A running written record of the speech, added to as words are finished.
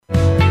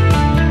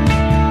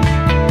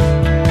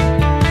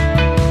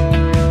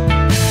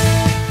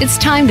It's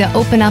time to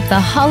open up the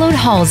hollowed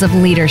halls of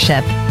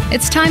leadership.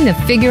 It's time to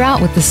figure out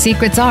what the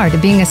secrets are to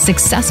being a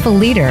successful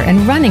leader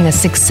and running a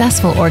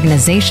successful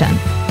organization.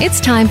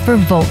 It's time for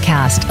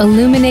Voltcast,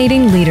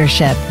 Illuminating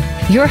Leadership.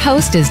 Your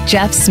host is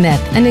Jeff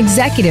Smith, an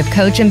executive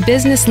coach and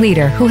business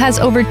leader who has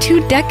over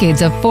 2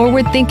 decades of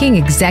forward-thinking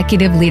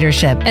executive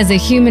leadership as a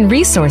human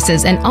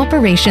resources and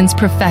operations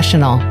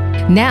professional.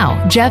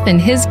 Now, Jeff and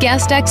his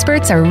guest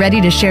experts are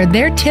ready to share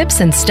their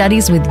tips and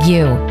studies with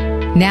you.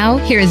 Now,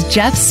 here is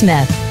Jeff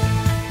Smith.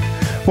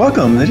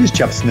 Welcome, this is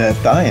Jeff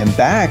Smith. I am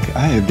back.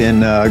 I have been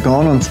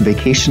gone on some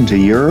vacation to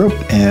Europe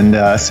and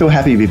so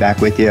happy to be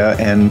back with you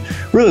and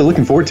really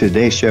looking forward to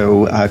today's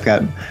show. I've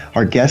got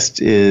our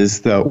guest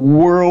is the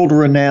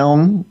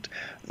world-renowned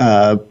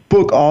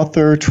book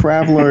author,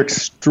 traveler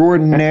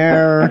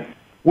extraordinaire.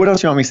 What else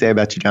do you want me to say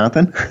about you,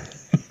 Jonathan?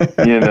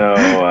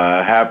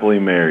 Happily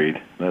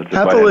married. That's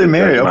happily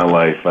married. My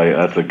life.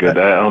 That's a good.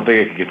 I don't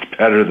think it gets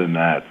better than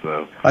that.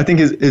 So I think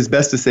his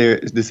best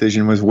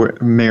decision was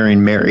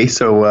marrying Mary.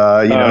 So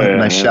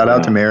nice shout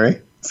out to Mary.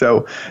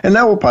 So, and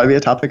that will probably be a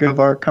topic of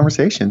our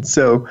conversation.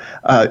 So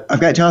I've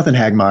got Jonathan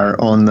Hagmeyer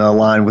on the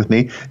line with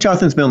me.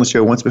 Jonathan's been on the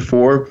show once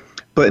before,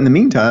 but in the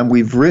meantime,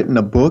 we've written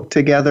a book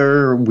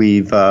together.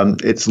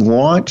 It's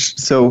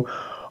launched. So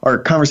our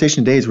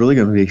conversation today is really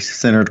going to be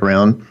centered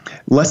around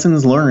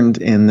lessons learned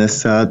in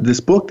this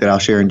book that I'll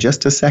share in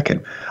just a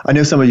second. I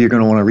know some of you are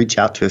going to want to reach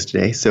out to us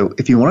today. So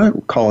if you want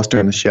to call us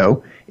during the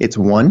show, it's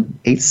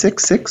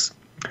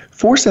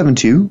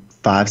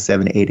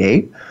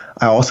 1-866-472-5788.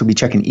 I'll also be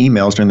checking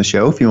emails during the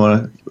show. If you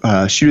want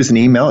to shoot us an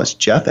email, it's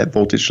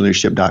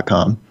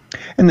jeff@voltageleadership.com.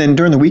 And then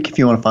during the week, if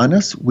you want to find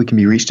us, we can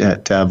be reached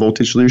at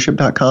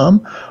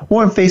voltageleadership.com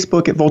or on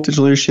Facebook at Voltage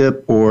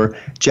Leadership or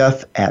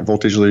Jeff at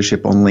Voltage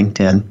Leadership on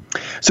LinkedIn.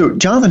 So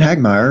Jonathan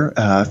Hagmeyer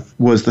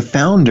was the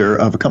founder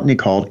of a company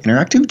called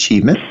Interactive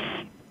Achievement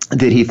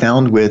that he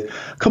found with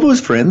a couple of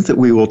his friends that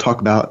we will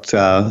talk about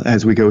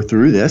as we go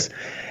through this.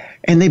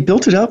 And they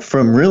built it up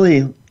from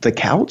really the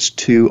couch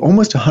to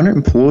almost 100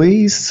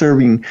 employees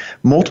serving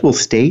multiple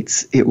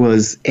states. It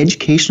was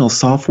educational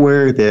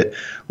software that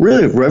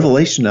really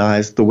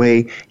revolutionized the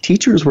way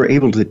teachers were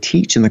able to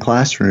teach in the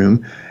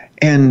classroom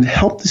and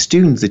help the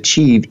students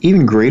achieve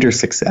even greater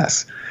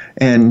success.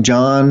 And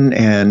John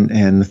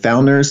and the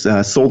founders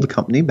sold the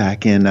company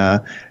back in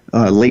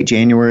late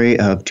January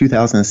of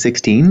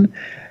 2016.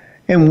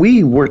 And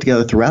we worked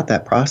together throughout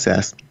that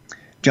process.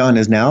 John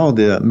is now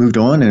moved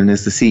on and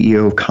is the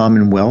CEO of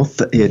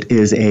Commonwealth. It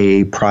is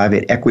a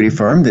private equity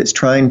firm that's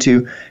trying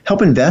to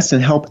help invest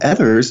and help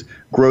others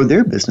grow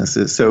their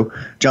businesses. So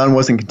John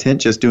wasn't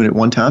content just doing it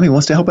one time. He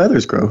wants to help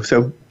others grow.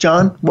 So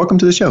John, welcome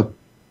to the show.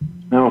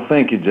 No,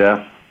 thank you,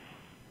 Jeff.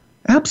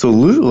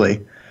 Absolutely.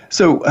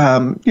 So,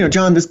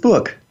 John, this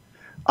book,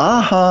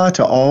 Aha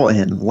to All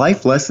In,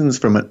 Life Lessons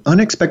from an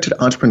Unexpected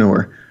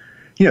Entrepreneur.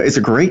 It's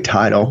a great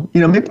title.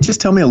 Maybe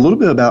just tell me a little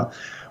bit about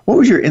what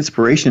was your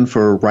inspiration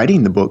for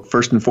writing the book,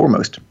 first and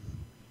foremost?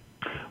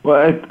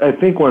 Well, I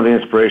think one of the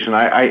inspiration,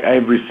 I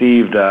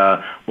received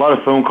a lot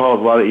of phone calls,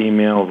 a lot of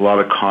emails, a lot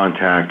of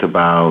contact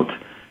about,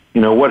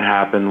 what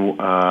happened,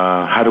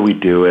 how do we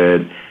do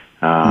it,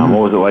 what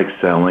was it like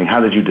selling, how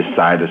did you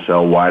decide to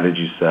sell, why did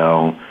you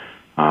sell,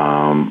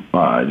 and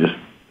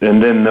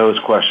then those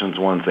questions,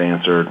 once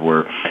answered,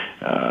 were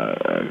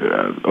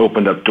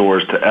opened up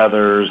doors to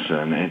others,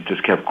 and it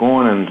just kept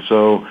going, and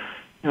so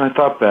I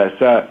thought that,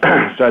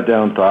 sat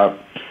down and thought,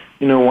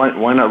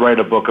 why not write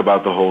a book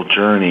about the whole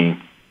journey,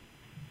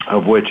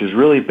 of which is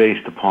really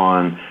based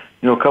upon,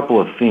 a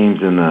couple of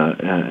themes in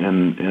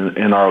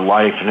our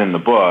life and in the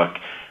book,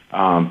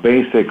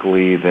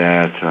 basically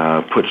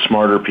that put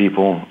smarter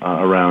people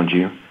around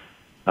you,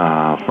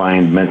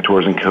 find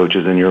mentors and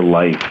coaches in your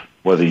life,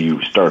 whether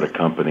you start a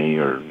company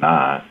or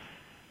not,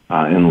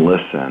 and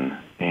listen,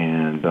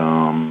 and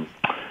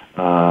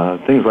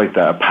things like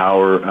that,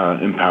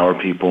 empower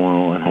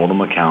people and hold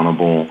them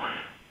accountable,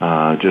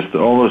 just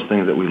all those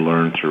things that we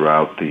learned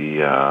throughout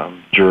the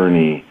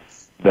journey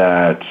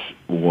that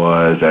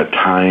was at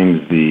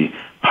times the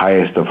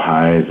highest of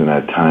highs and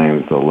at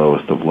times the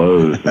lowest of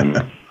lows,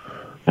 and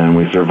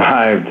we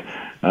survived.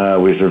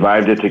 We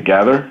survived it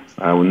together.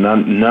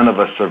 None of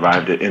us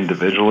survived it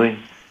individually,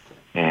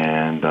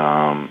 and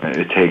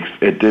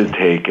it did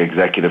take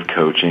executive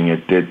coaching.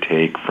 It did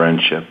take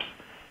friendships.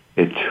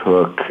 It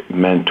took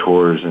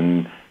mentors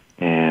and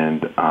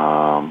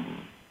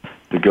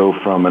to go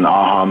from an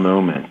aha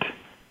moment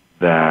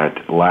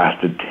that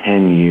lasted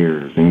 10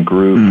 years and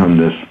grew from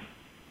this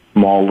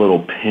small little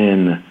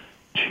pin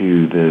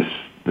to this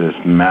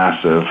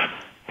massive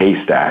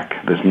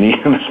haystack, this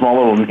small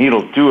little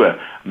needle to a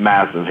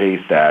massive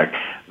haystack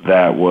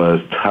that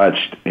was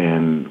touched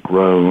and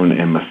grown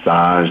and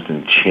massaged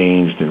and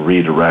changed and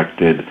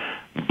redirected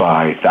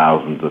by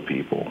thousands of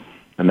people.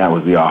 And that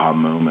was the aha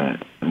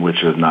moment,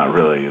 which was not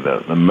really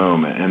the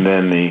moment. And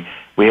then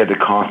we had to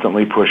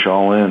constantly push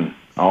all in.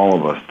 All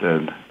of us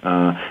did,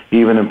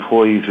 even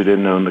employees who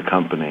didn't own the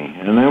company.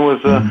 And it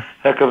was a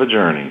heck of a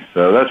journey.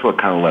 So that's what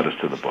kind of led us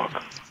to the book.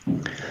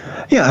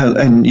 Yeah,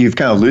 and you've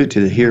kind of alluded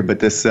to it here, but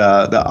this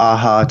the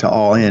aha to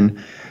all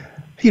in.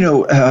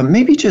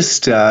 Maybe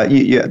just at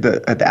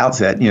the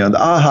outset, the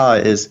aha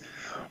is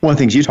one of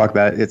the things you talk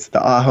about. It's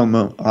the aha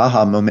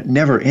moment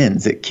never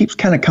ends. It keeps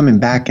kind of coming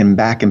back and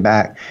back and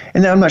back.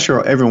 And then I'm not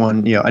sure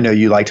everyone, I know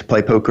you like to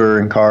play poker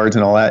and cards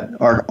and all that,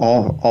 are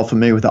all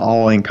familiar with the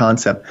all-in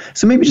concept.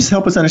 So maybe just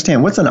help us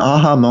understand, what's an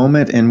aha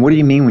moment, and what do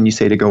you mean when you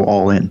say to go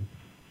all in?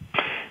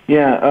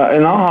 Yeah,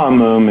 an aha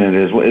moment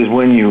is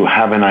when you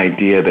have an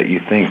idea that you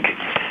think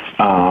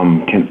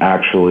can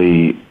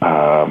actually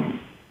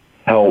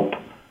help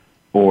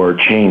or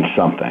change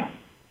something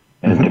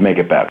and to make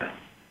it better.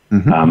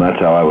 That's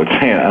how I would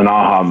say it, an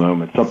aha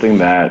moment, something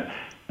that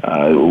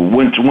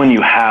when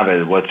you have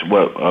it,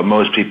 what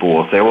most people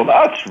will say, well,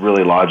 that's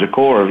really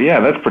logical, or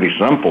yeah, that's pretty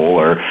simple,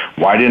 or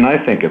why didn't I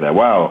think of that?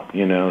 Wow,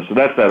 so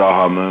that's that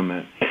aha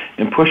moment.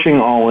 And pushing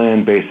all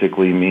in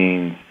basically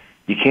means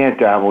you can't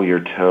dabble your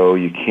toe,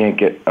 you can't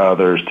get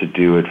others to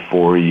do it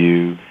for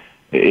you.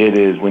 It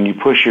is, when you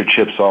push your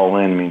chips all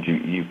in, it means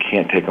you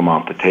can't take them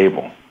off the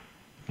table.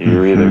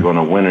 You're either going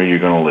to win or you're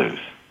going to lose.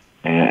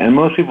 And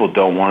most people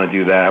don't want to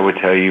do that. I would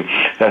tell you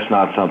that's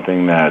not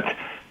something that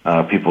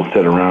people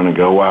sit around and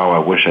go, wow, I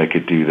wish I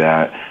could do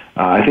that.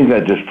 I think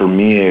that just for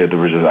me,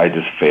 I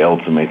just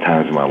failed so many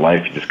times in my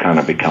life. You just kind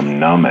of become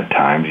numb at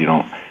times. You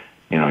don't,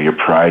 your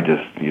pride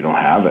you don't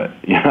have it.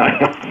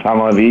 I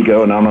don't have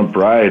ego and I don't have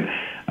pride.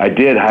 I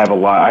did have a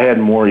lot. I had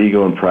more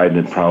ego and pride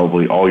than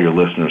probably all your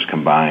listeners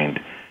combined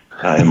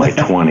in my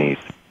 20s.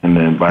 And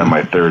then by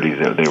my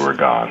 30s, they were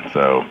gone.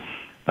 So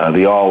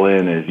the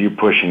all-in is you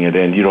pushing it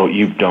in. You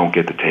don't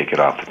get to take it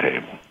off the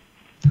table.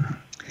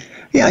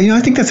 Yeah,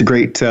 I think that's a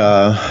great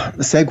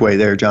segue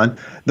there, John.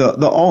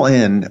 The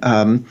all-in.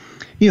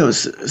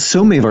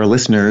 So many of our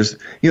listeners,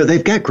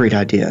 they've got great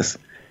ideas,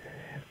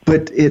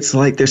 but it's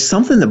like there's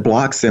something that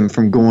blocks them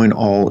from going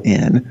all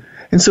in.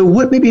 And so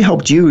what maybe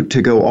helped you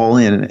to go all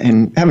in?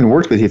 And having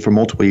worked with you for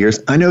multiple years,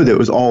 I know that it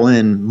was all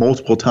in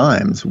multiple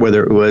times,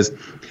 whether it was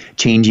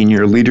changing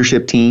your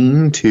leadership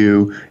team,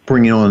 to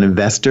bringing on an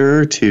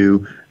investor,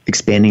 to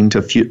expanding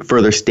to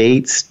further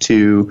states,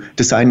 to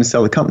deciding to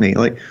sell the company.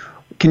 Like,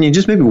 can you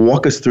just maybe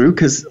walk us through?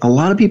 Because a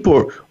lot of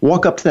people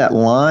walk up to that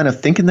line of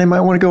thinking they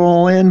might want to go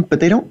all in, but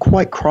they don't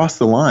quite cross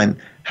the line.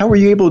 How were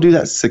you able to do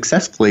that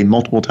successfully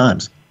multiple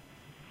times?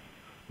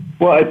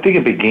 Well, I think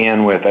it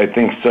began with,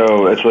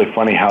 it's really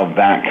funny how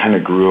that kind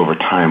of grew over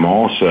time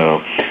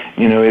also.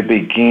 It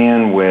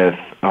began with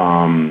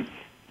some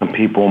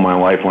people in my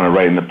life when I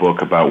write in the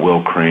book about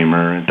Will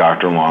Kramer, and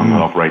Dr. Long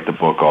helped write the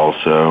book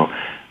also,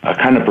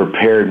 kind of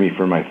prepared me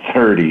for my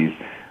 30s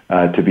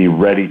to be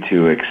ready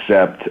to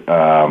accept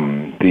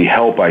the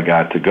help I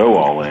got to go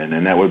all in.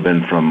 And that would have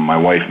been from my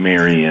wife,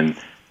 Mary, and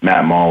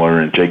Matt Mahler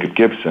and Jacob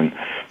Gibson.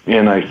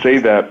 And I say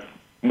that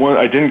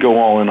I didn't go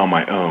all in on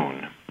my own.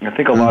 I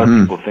think a lot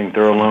of people think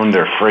they're alone.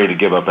 They're afraid to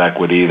give up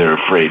equity. They're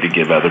afraid to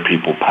give other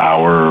people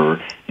power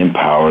or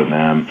empower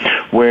them.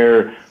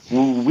 Where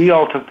we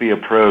all took the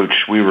approach,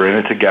 we were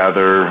in it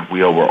together.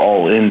 We all were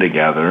all in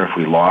together. If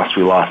we lost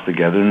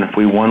together. And if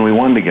we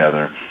won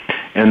together.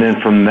 And then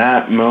from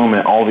that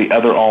moment, all the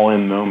other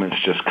all-in moments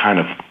just kind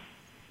of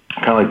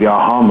like the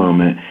aha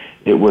moment,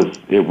 it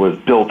was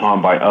built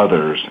on by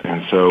others.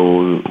 And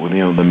so,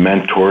 the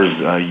mentors,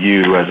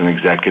 you as an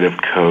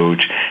executive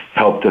coach,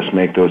 helped us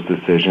make those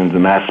decisions.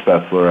 And Matt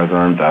Spetzler as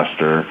our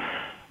investor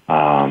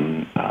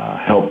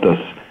helped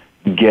us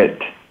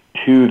get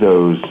to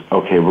those,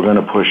 okay, we're going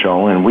to push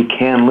all in. We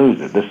can lose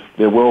it.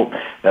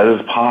 That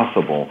is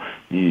possible.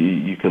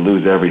 You could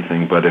lose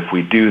everything, but if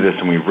we do this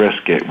and we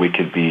risk it, we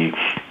could be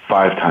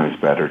 5 times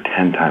better,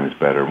 10 times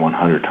better,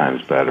 100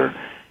 times better.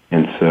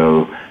 And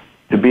so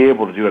to be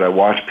able to do it, I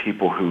watch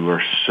people who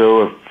are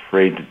so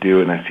afraid to do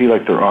it, and I see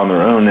like they're on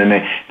their own, and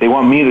they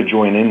want me to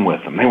join in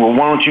with them. They well,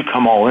 why don't you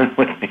come all in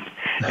with me?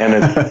 And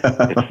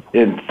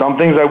it's some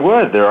things I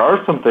would. There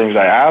are some things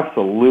I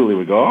absolutely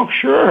would go, oh,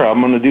 sure,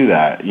 I'm going to do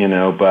that,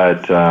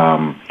 but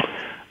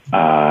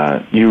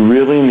you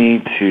really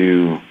need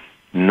to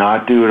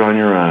not do it on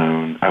your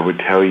own. I would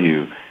tell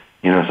you,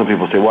 some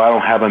people say, well, I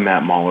don't have a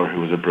Matt Mahler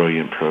who was a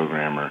brilliant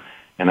programmer.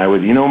 And I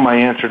would, my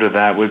answer to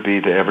that would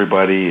be to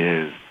everybody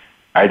is,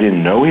 I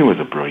didn't know he was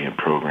a brilliant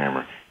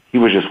programmer. He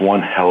was just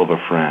one hell of a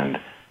friend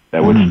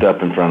that would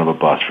step in front of a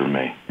bus for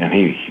me. And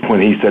when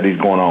he said he's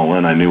going all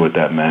in, I knew what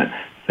that meant.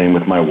 Same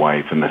with my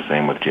wife and the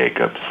same with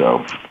Jacob.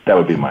 So that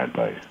would be my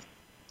advice.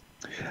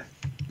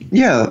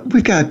 Yeah,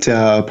 we've got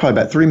probably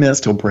about 3 minutes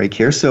till break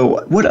here.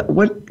 So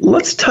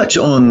let's touch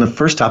on the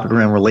first topic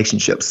around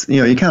relationships.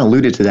 You kind of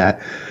alluded to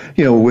that,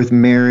 with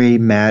Mary,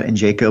 Matt, and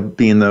Jacob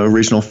being the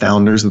original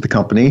founders of the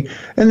company.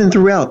 And then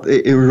throughout,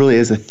 it really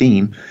is a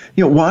theme.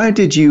 Why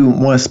did you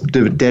want us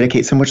to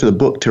dedicate so much of the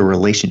book to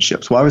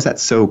relationships? Why was that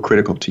so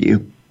critical to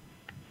you?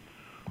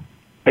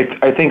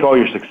 I think all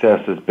your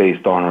success is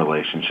based on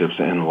relationships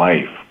in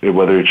life,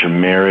 whether it's your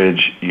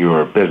marriage,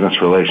 your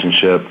business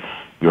relationship,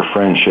 your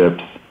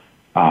friendships,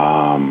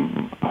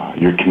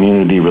 your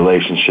community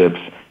relationships.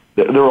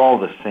 They're all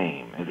the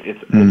same.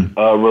 It's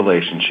a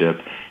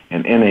relationship,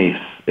 and in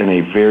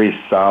a very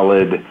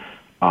solid,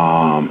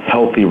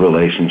 healthy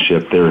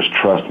relationship, there is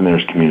trust and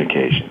there's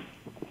communication.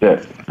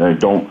 That's it.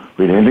 Don't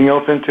read anything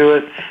else into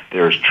it.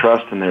 There's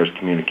trust and there's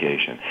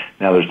communication.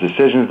 Now, there's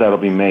decisions that'll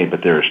be made,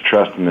 but there is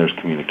trust and there's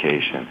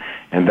communication.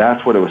 And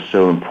that's what it was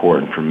so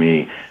important for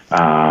me.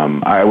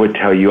 I would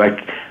tell you,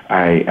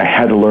 I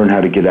had to learn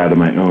how to get out of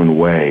my own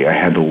way. I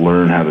had to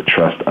learn how to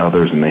trust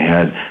others, and they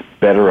had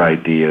better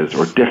ideas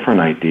or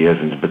different ideas,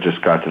 but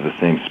just got to the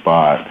same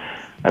spot.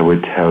 I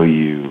would tell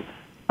you,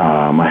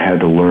 I had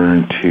to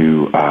learn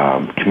to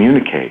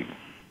communicate.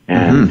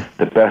 And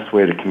the best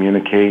way to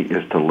communicate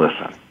is to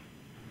listen.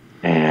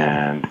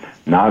 And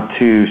not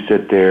to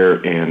sit there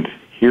and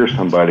hear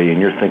somebody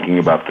and you're thinking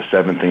about the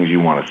 7 things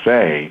you want to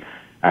say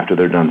after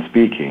they're done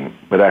speaking,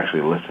 but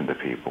actually listen to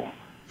people.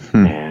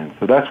 And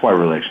so that's why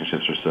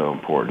relationships are so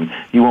important.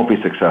 You won't be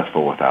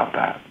successful without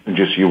that.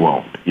 You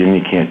won't. You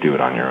can't do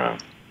it on your own.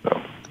 So.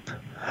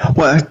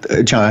 Well,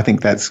 John, I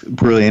think that's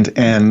brilliant.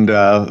 And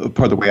part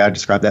of the way I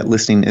describe that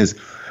listening is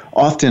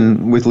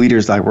often with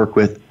leaders I work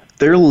with,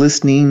 they're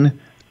listening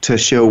to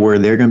show where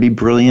they're going to be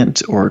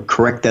brilliant or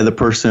correct the other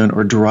person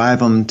or drive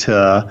them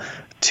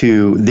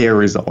to their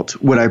result.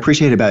 What I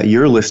appreciate about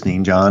your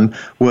listening, John,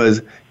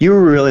 was you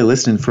were really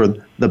listening for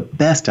the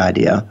best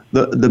idea,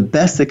 the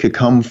best that could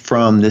come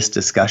from this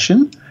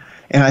discussion.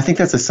 And I think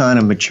that's a sign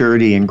of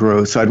maturity and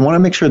growth. So I'd want to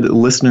make sure that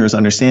listeners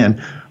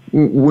understand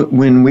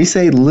when we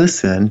say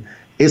listen,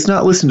 it's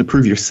not listen to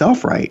prove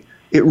yourself right.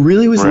 It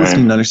really was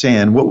listening to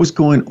understand what was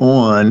going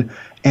on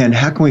and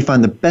how can we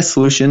find the best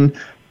solution.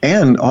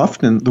 And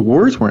often the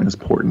words weren't as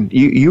important.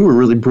 You were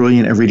really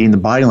brilliant at reading the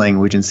body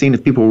language and seeing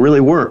if people really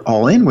were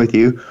all in with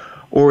you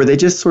or were they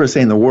just sort of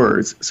saying the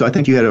words. So I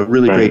think you had a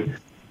really great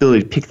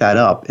ability to pick that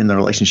up in the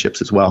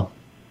relationships as well.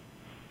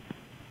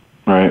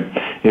 Right.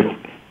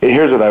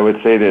 Here's what I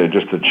would say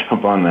just to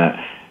jump on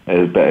that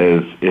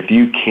is if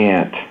you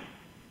can't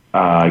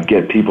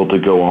get people to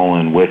go all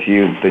in with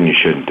you, then you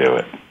shouldn't do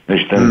it.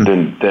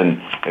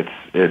 Then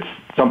it's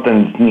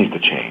something needs to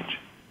change.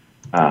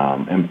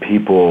 And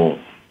people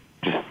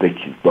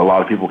a lot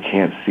of people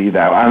can't see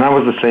that. And I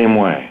was the same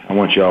way. I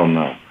want you all to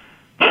know.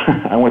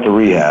 I went to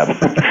rehab.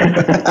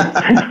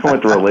 I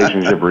went to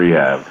relationship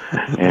rehab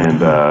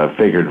and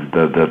figured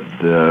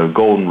the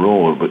golden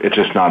rule, it's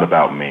just not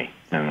about me.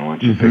 And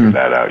once you figure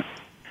that out,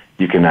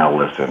 you can now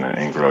listen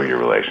and grow your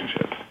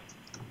relationships.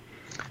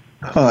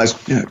 Oh, that's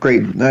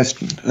great. That's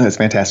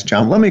fantastic,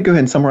 John. Let me go ahead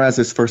and summarize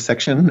this first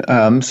section.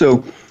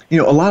 So,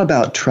 a lot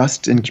about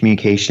trust and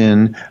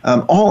communication.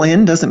 All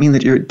in doesn't mean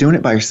that you're doing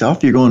it by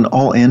yourself. You're going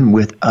all in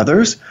with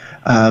others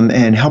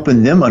and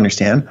helping them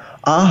understand.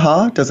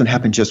 Aha doesn't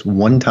happen just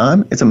one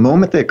time. It's a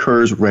moment that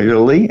occurs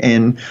regularly,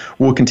 and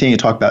we'll continue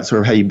to talk about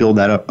sort of how you build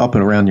that up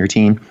and around your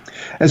team,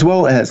 as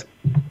well as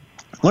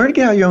learn to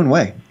get out of your own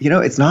way.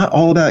 It's not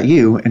all about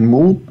you, and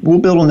we'll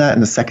build on that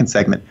in the second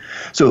segment.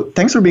 So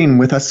thanks for being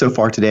with us so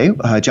far today.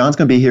 John's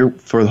going to be here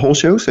for the whole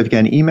show, so if you got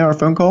an email or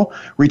phone call,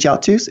 reach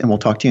out to us, and we'll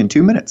talk to you in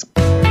 2 minutes.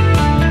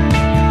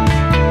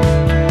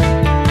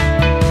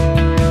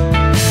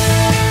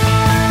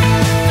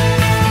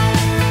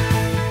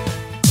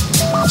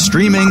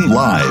 Streaming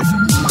live,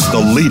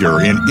 the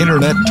leader in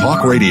Internet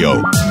talk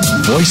radio,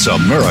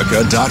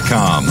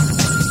 VoiceAmerica.com.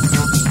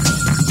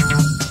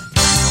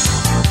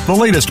 The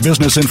latest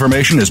business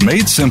information is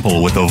made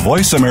simple with the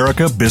Voice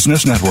America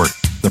Business Network.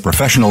 The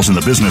professionals in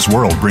the business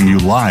world bring you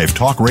live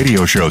talk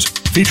radio shows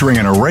featuring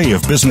an array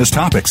of business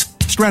topics,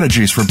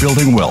 strategies for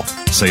building wealth,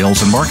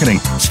 sales and marketing,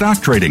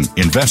 stock trading,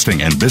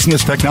 investing, and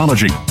business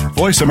technology.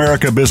 Voice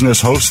America Business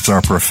hosts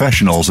are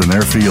professionals in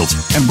their fields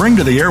and bring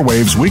to the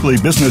airwaves weekly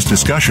business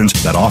discussions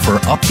that offer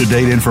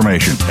up-to-date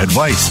information,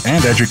 advice,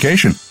 and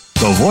education.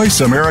 The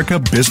Voice America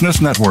Business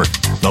Network,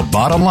 the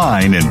bottom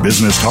line in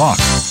business talk.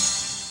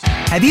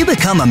 Have you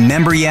become a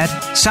member yet?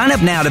 Sign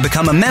up now to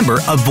become a member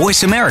of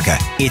Voice America.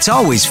 It's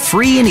always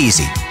free and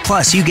easy.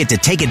 Plus, you get to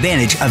take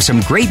advantage of some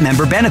great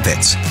member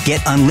benefits.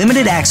 Get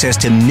unlimited access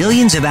to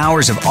millions of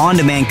hours of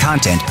on-demand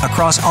content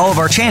across all of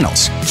our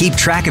channels. Keep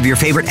track of your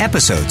favorite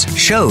episodes,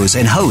 shows,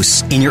 and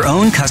hosts in your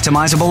own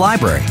customizable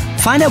library.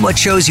 Find out what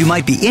shows you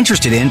might be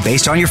interested in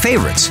based on your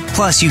favorites.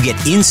 Plus, you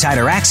get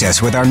insider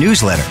access with our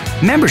newsletter.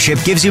 Membership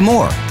gives you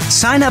more.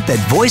 Sign up at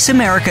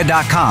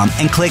voiceamerica.com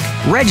and click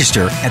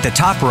register at the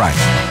top right.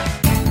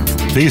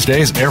 These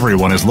days,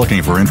 everyone is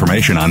looking for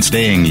information on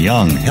staying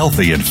young,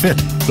 healthy, and fit.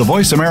 The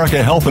Voice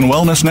America Health and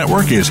Wellness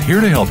Network is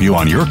here to help you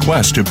on your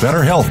quest to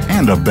better health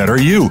and a better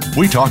you.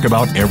 We talk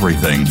about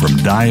everything from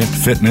diet,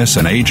 fitness,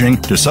 and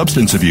aging to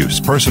substance abuse,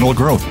 personal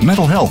growth,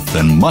 mental health,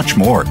 and much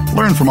more.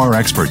 Learn from our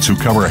experts who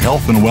cover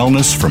health and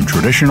wellness from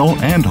traditional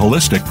and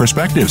holistic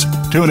perspectives.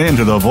 Tune in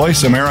to the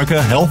Voice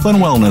America Health and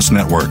Wellness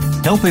Network.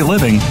 Healthy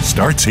living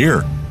starts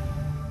here.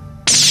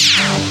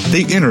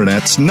 The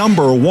Internet's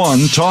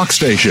 #1 talk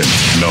station.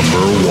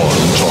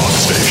 #1 talk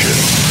station.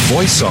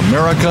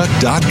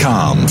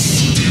 VoiceAmerica.com.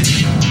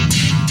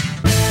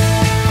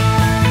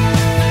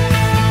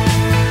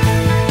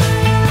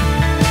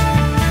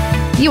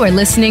 You are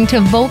listening to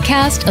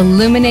Voltcast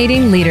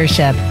Illuminating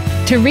Leadership.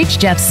 To reach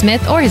Jeff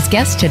Smith or his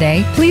guest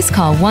today, please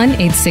call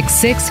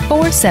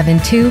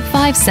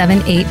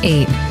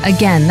 1-866-472-5788.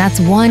 Again, that's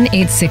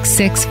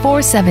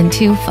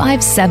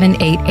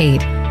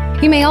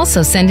 1-866-472-5788. You may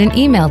also send an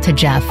email to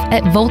Jeff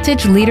at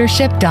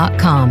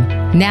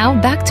voltageleadership.com. Now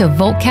back to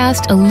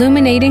Voltcast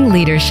Illuminating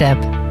Leadership.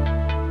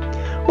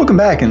 Welcome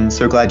back, and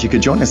so glad you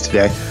could join us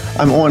today.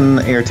 I'm on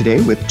air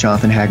today with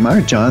Jonathan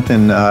Hagmeyer.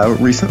 Jonathan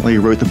recently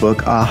wrote the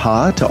book,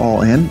 Aha to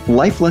All In,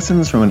 Life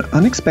Lessons from an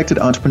Unexpected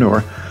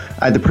Entrepreneur.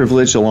 I had the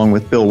privilege, along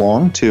with Bill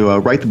Long, to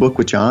write the book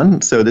with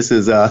John. So this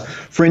is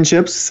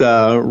friendships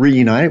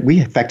reunited.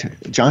 In fact,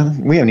 John,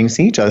 we haven't even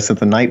seen each other since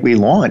the night we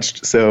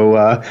launched. So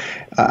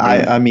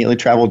I immediately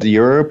traveled to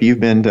Europe. You've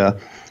been to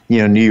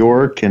New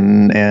York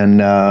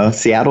and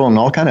Seattle and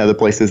all kind of other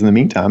places in the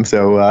meantime.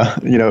 So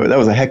that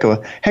was a heck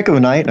of a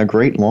night and a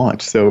great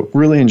launch. So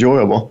really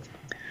enjoyable.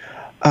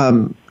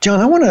 John,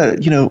 I want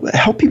to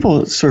help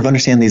people sort of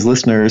understand these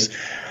listeners.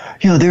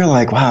 They're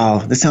like, wow,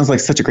 this sounds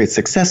like such a great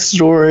success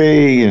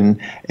story, and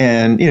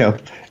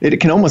it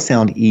can almost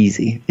sound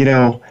easy.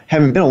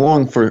 Having been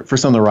along for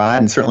some of the ride,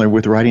 and certainly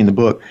with writing the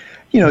book,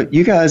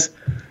 you guys,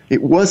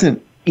 it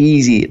wasn't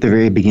easy at the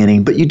very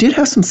beginning, but you did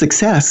have some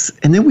success,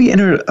 and then we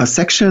entered a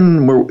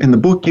section where in the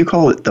book you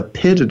call it the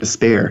pit of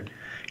despair.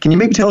 Can you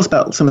maybe tell us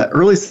about some of that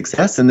early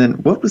success, and then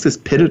what was this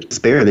pit of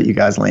despair that you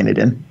guys landed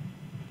in?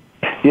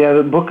 Yeah,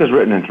 the book is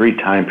written in 3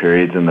 time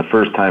periods, and the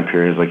first time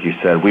period, like you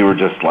said, we were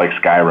just like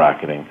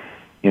skyrocketing.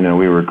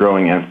 We were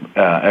growing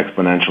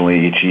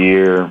exponentially each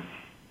year,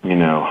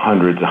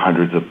 hundreds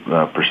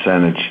of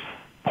percentage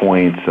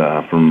points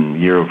from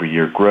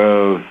year-over-year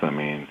growth. I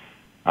mean,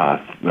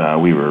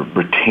 we were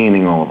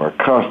retaining all of our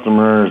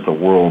customers. The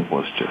world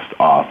was just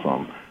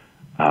awesome.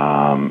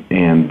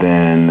 And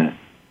then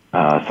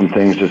some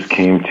things just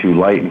came to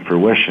light and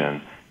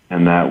fruition,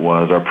 and that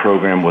was our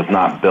program was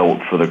not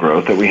built for the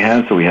growth that we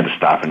had, so we had to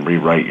stop and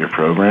rewrite your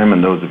program.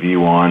 And those of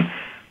you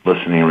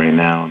listening right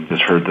now and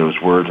just heard those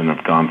words and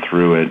have gone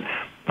through it,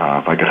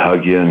 if I could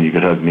hug you and you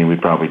could hug me,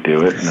 we'd probably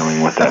do it,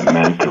 knowing what that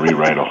meant to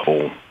rewrite a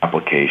whole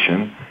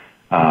application.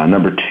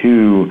 Number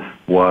 2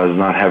 was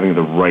not having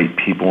the right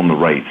people in the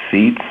right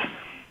seats,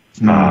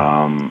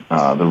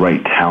 the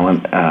right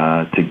talent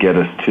to get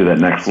us to that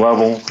next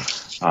level,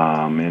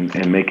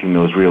 and making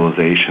those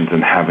realizations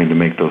and having to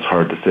make those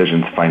hard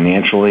decisions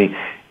financially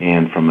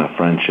and from a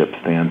friendship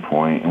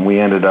standpoint. And we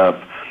ended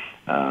up,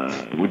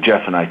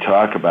 Jeff and I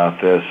talk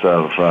about this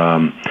of,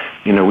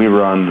 we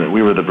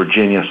were the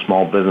Virginia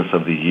Small Business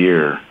of the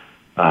Year,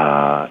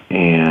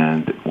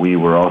 and we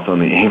were also on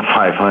the Inc.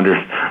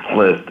 500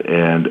 list,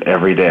 and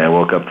every day I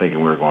woke up thinking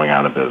we were going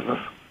out of business.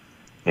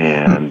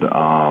 And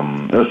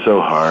it was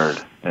so hard.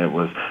 It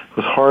was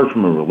hard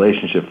from a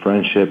relationship,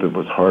 friendship. It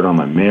was hard on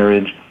my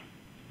marriage.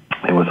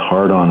 It was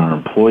hard on our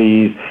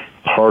employees. It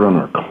was hard on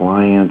our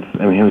clients.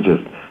 I mean, it was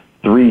just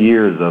 3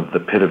 years of the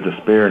pit of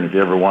despair. And if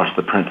you ever watched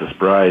The Princess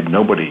Bride,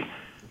 nobody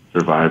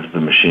survives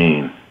the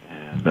machine.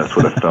 And that's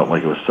what it felt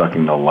like. It was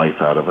sucking the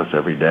life out of us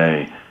every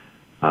day.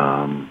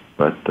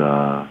 But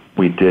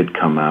we did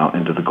come out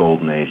into the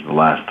golden age the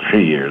last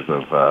 3 years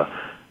of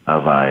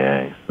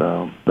IA.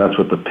 So that's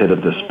what the pit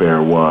of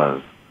despair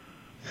was.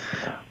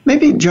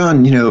 Maybe,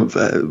 John, we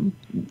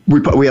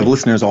have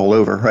listeners all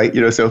over, right?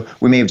 So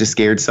we may have just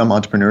scared some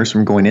entrepreneurs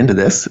from going into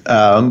this,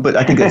 but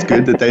I think that's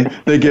good that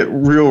they get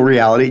real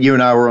reality. You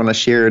and I were on a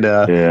shared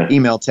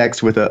email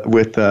text with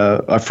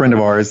a friend of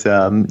ours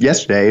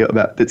yesterday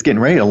about that's getting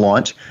ready to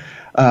launch.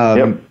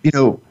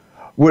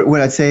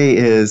 What I'd say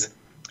is,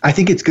 I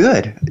think it's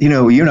good.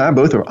 You and I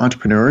both are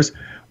entrepreneurs.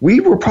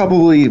 We were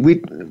probably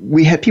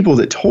we had people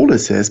that told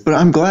us this, but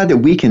I'm glad that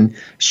we can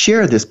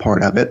share this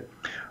part of it.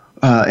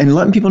 And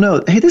letting people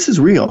know, hey, this is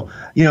real,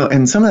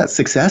 and some of that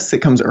success that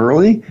comes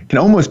early can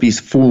almost be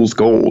fool's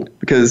gold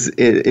because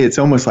it's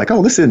almost like,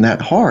 oh, this isn't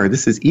that hard.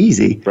 This is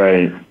easy.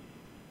 Right.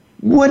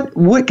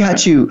 What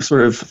got you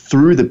sort of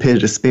through the pit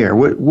of despair?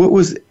 What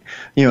was,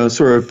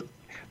 sort of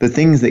the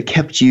things that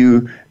kept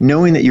you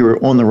knowing that you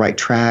were on the right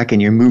track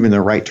and you're moving in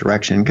the right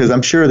direction? Because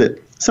I'm sure that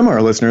some of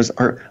our listeners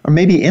are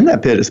maybe in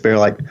that pit of despair,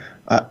 like,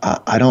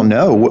 I don't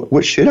know.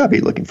 What should I be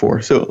looking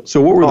for? So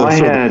what were those? I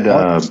had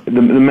the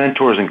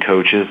mentors and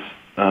coaches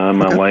in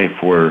my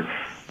life were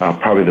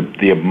probably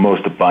the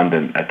most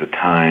abundant at the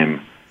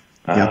time.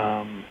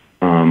 I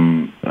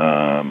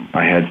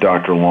had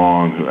Dr.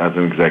 Long who, as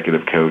an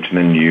executive coach, and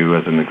then you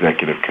as an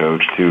executive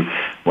coach, to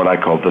what I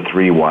called the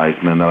 3 wise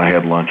men that I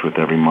had lunch with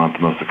every month.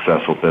 The most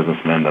successful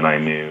businessmen that I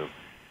knew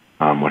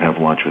would have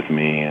lunch with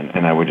me,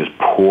 and I would just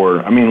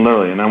pour. I mean,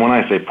 literally. And when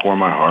I say pour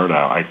my heart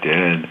out, I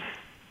did.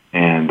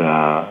 And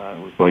it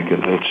was like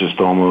it's just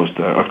almost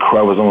a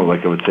cry. Was almost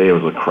like I would say it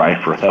was a cry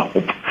for help.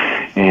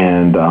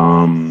 And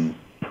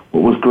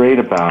what was great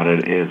about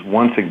it is,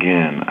 once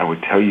again, I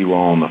would tell you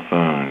all on the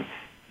phone,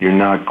 you're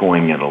not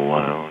going it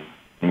alone.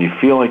 And you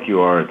feel like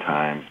you are at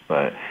times,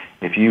 but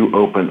if you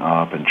open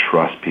up and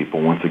trust people,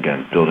 once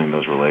again, building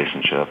those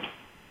relationships,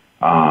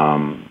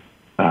 you're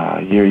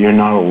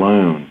not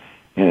alone.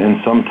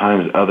 And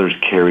sometimes others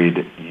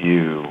carried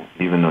you,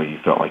 even though you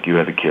felt like you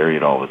had to carry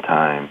it all the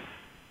time.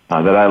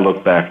 that I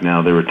look back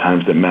now, there were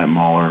times that Matt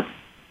Mahler,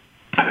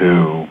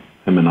 him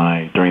and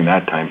I, during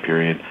that time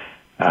period,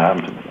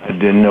 I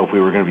didn't know if we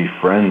were going to be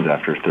friends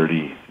after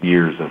 30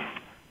 years of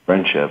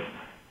friendship.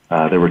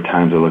 There were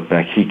times I look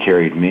back, he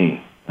carried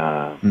me.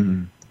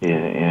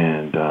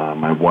 And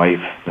my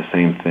wife, the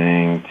same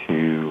thing,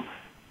 to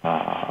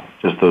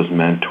just those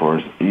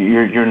mentors.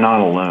 You're not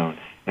alone.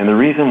 And the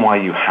reason why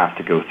you have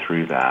to go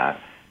through that,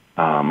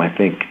 I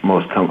think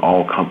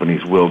all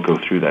companies will go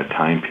through that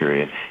time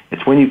period.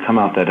 It's when you come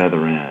out that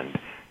other end.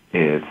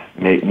 It's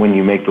when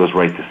you make those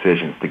right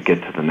decisions to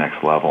get to the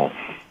next level.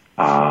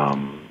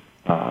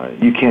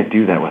 You can't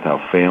do that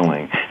without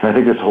failing. And I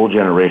think this whole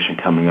generation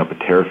coming up, it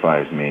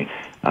terrifies me.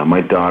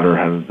 My daughter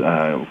had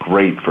a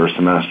great first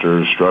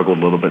semester, struggled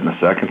a little bit in the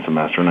second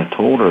semester, and I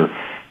told her,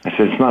 I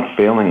said, it's not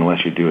failing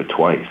unless you do it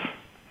twice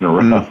in a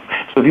row.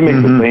 So if you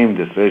make the same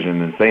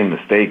decision and same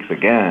mistakes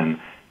again,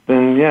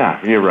 then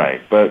yeah, you're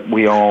right. But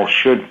we all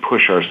should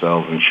push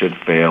ourselves and should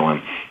fail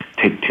and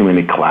take too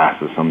many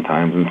classes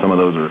sometimes, and some of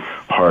those are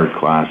hard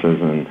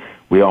classes, and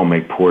we all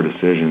make poor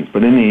decisions.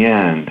 But in the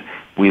end,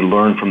 we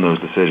learn from those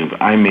decisions.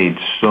 I made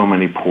so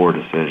many poor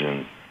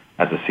decisions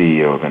as the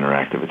CEO of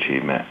Interactive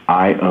Achievement.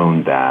 I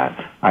owned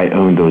that. I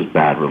owned those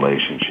bad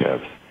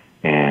relationships,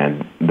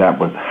 and that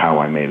was how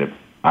I made it.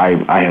 I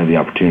had the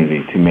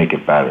opportunity to make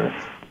it better,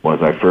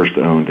 was I first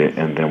owned it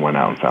and then went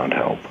out and found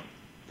help.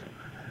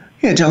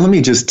 Yeah, John, let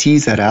me just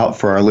tease that out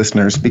for our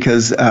listeners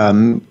because,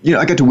 I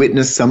got to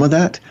witness some of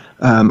that.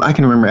 I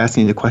can remember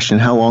asking the question,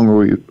 how long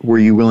were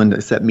you willing to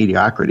accept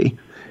mediocrity?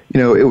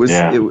 And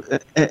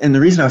the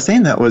reason I was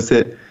saying that was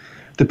that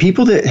the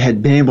people that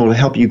had been able to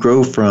help you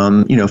grow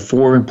from,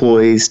 4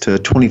 employees to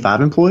 25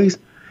 employees,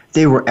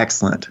 they were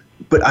excellent.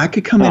 But I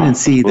could come in and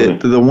see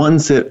that the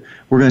ones that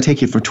were going to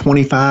take you from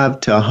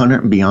 25 to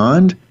 100 and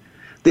beyond,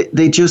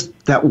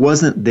 that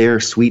wasn't their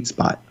sweet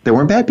spot. They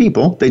weren't bad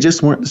people. They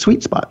just weren't the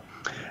sweet spot.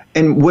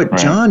 And what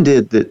John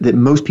did that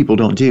most people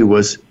don't do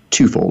was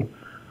twofold.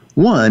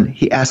 One,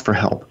 he asked for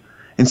help.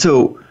 And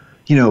so,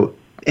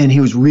 and he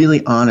was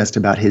really honest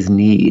about his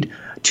need.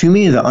 Too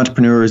many of the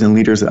entrepreneurs and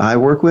leaders that I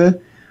work with,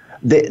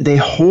 they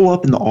hole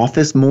up in the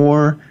office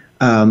more.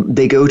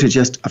 They go to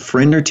just a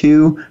friend or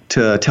two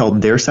to tell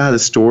their side of the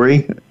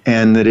story,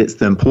 and that it's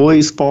the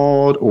employee's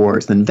fault or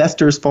it's the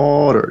investor's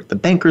fault or the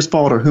banker's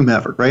fault or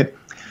whomever, right?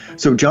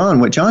 So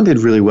what John did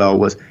really well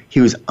was he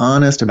was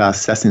honest about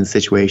assessing the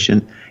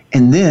situation,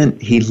 and then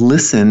he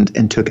listened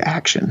and took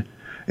action.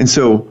 And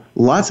so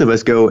lots of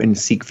us go and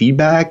seek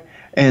feedback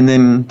and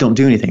then don't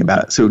do anything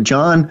about it. So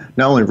John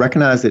not only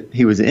recognized that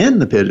he was in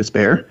the pit of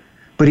despair,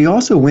 but he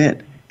also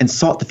went and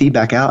sought the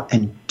feedback out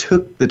and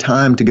took the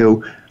time to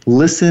go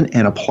listen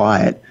and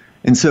apply it.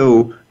 And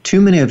so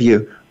too many of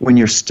you, when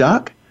you're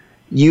stuck,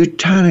 you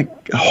try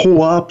to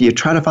hole up, you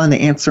try to find the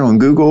answer on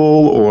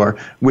Google or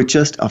with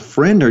just a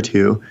friend or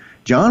two.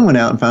 John went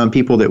out and found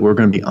people that were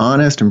going to be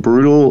honest and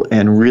brutal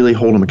and really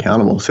hold him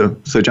accountable. So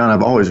John,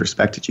 I've always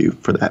respected you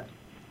for that.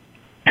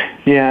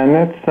 Yeah, and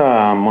that's,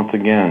 once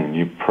again,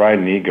 you pride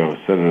and ego,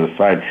 set it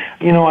aside.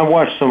 I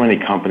watch so many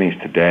companies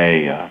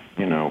today,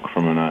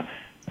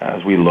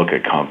 as we look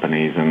at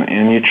companies,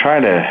 and you try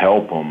to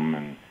help them,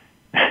 and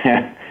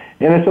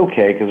and it's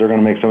okay because they're going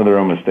to make some of their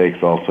own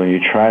mistakes also. You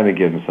try to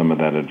give them some of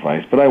that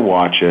advice, but I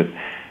watch it.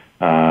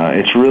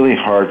 It's really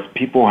hard.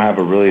 People have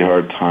a really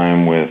hard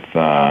time with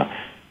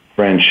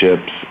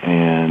friendships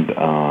and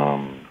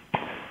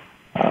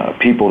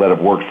people that have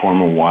worked for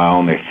them a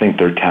while, and they think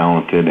they're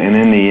talented, and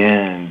in the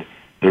end,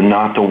 they're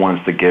not the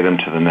ones that get them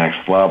to the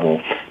next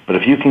level. But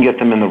if you can get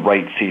them in the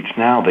right seats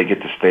now, they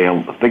get to stay.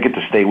 They get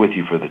to stay with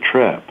you for the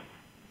trip.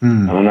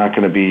 And they're not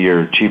going to be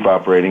your chief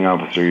operating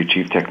officer, your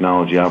chief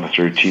technology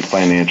officer, your chief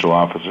financial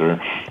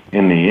officer.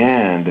 In the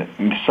end,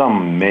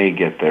 some may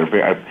get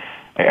there.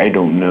 I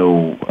don't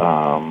know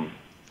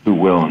who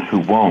will and who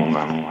won't.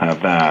 I don't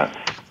have that.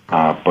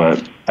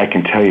 But I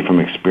can tell you from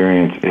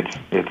experience,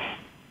 it's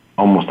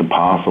almost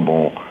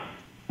impossible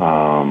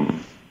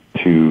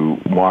to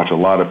watch a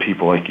lot of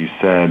people, like you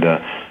said,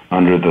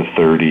 under the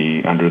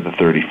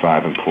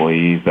 35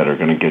 employees that are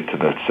going to get to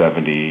the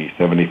 70,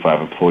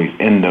 75 employees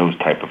in those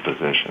type of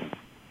positions.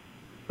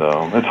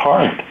 So it's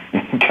hard.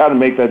 You got to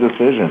make that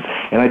decision.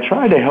 And I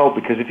try to help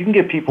because if you can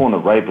get people in the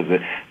right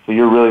position, so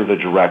you're really the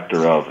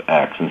director of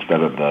X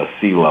instead of the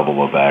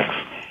C-level of X,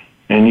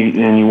 and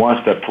you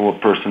watch that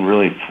person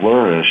really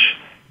flourish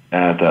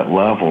at that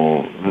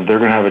level, they're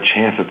going to have a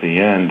chance at the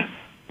end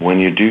when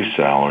you do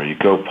sell or you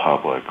go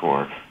public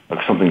or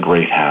something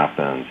great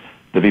happens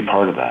to be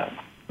part of that.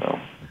 So.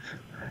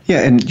 Yeah,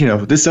 and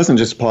this doesn't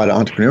just apply to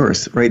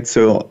entrepreneurs, right?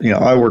 So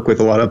I work with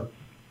a lot of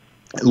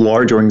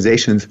large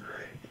organizations,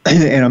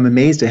 and I'm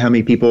amazed at how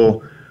many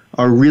people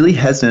are really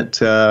hesitant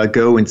to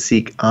go and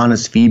seek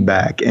honest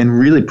feedback and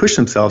really push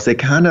themselves. They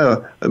kind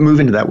of move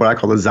into that what I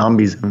call the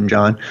zombie zone,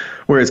 John,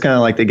 where it's kind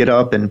of like they get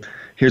up and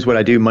here's what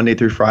I do Monday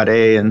through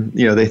Friday, and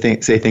they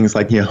say things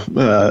like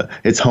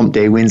it's Hump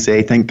Day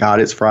Wednesday, thank God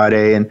it's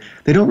Friday, and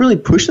they don't really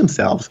push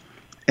themselves.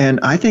 And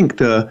I think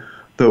the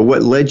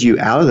what led you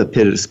out of the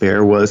pit of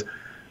despair was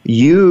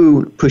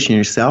you pushing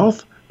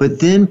yourself, but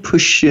then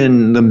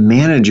pushing the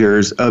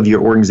managers of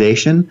your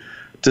organization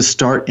to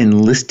start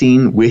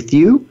enlisting with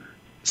you,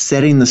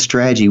 setting the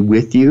strategy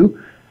with you,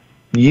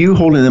 you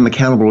holding them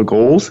accountable to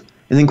goals,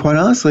 and then quite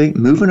honestly,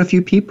 moving a few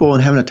people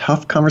and having a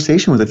tough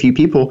conversation with a few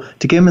people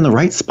to get them in the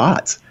right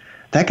spots.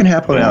 That can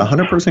happen at a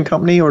 100-person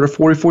company or a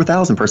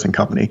 44,000-person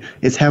company.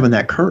 It's having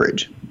that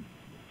courage.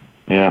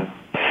 Yeah.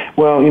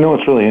 Well,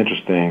 what's really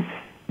interesting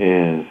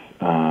is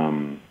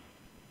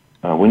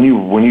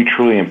when you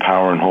truly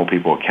empower and hold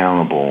people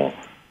accountable,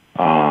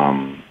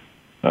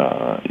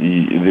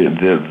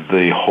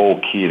 the whole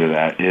key to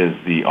that is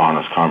the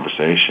honest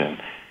conversation.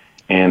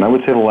 And I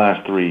would say the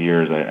last 3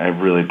 years, I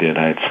really did.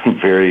 I had some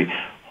very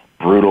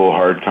brutal,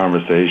 hard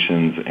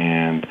conversations,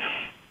 and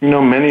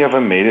many of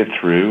them made it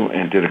through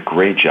and did a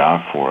great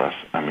job for us.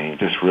 I mean,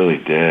 just really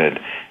did.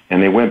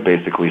 And they went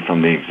basically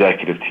from the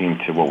executive team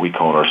to what we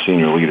called our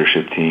senior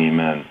leadership team,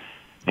 and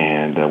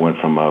went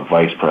from a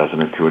vice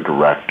president to a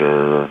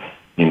director,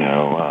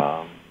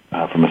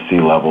 from a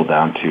C-level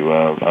down to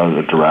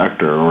a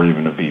director or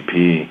even a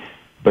VP.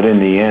 But in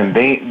the end,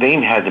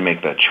 they had to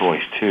make that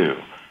choice too.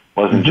 It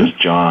wasn't just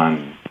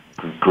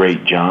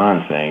great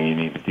John saying you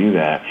need to do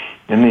that.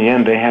 In the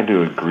end, they had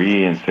to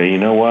agree and say, you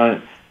know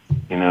what,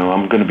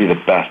 I'm going to be the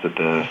best at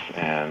this,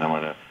 and I'm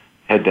going to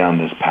head down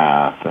this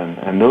path.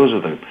 And those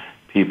are the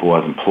people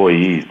as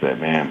employees that,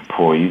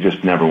 you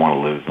just never want to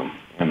lose them.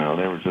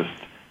 They were just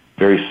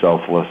very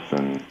selfless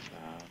and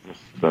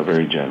just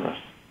very generous.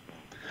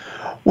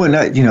 Well,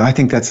 I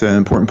think that's an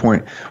important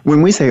point.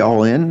 When we say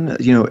all in,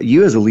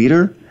 you as a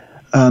leader,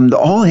 the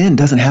all in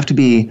doesn't have to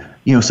be,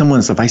 someone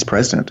that's a vice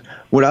president.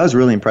 What I was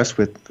really impressed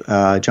with,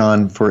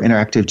 John, for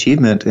Interactive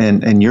Achievement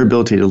and your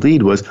ability to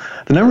lead was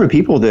the number of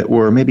people that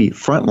were maybe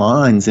front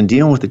lines and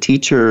dealing with the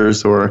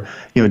teachers or,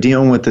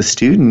 dealing with the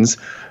students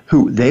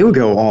who they would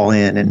go all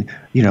in and,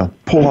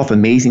 pull off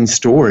amazing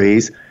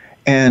stories.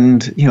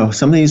 And,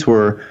 some of these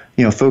were,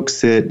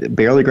 folks that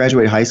barely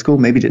graduated high school,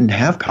 maybe didn't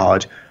have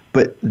college,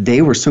 but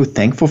they were so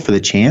thankful for the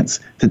chance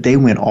that they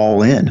went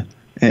all in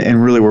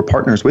and really were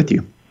partners with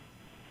you.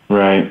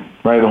 Right,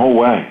 the whole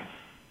way,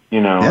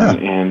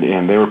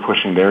 and they were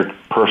pushing their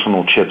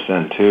personal chips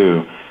in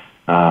too,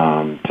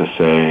 to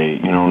say,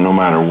 no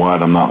matter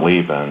what, I'm not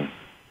leaving.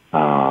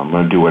 I'm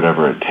going to do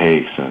whatever it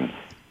takes, and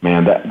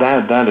man,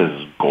 that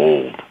is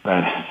gold.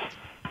 That is,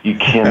 you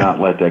cannot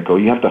let that go.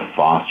 You have to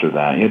foster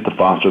that. You have to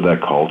foster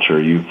that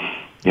culture. You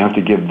have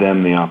to give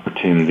them the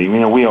opportunity.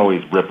 We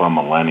always rip on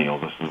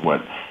millennials. This is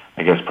what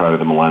I guess probably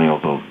the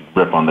millennials will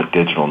rip on the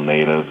digital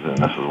natives, and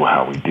this is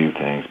how we do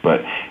things.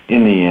 But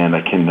in the end,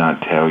 I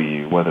cannot tell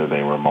you whether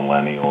they were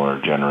millennial or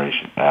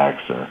Generation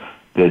X or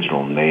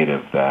digital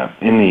native, that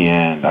in the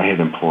end, I had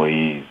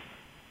employees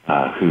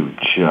who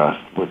just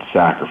would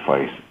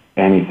sacrifice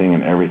anything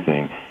and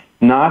everything,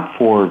 not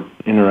for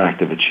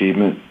interactive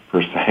achievement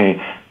per se,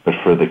 but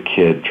for the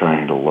kid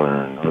trying to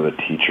learn or the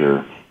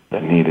teacher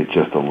that needed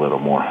just a little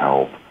more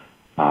help.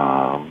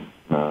 I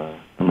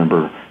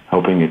remember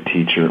helping a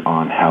teacher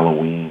on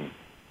Halloween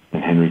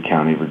in Henry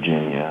County,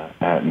 Virginia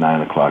at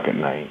 9 o'clock at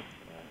night.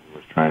 He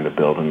was trying to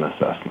build an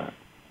assessment.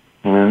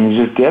 And he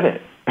just did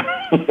it.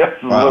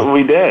 That's what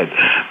we did.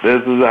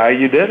 This is how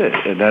you did it.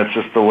 And that's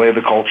just the way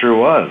the culture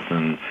was.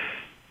 And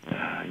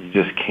you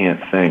just can't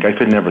thank. I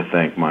could never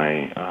thank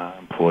my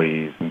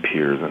employees and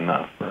peers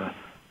enough for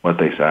what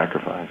they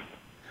sacrificed.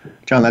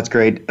 John, that's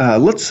great.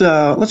 Let's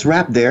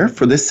wrap there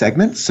for this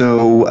segment.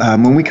 So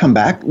when we come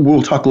back,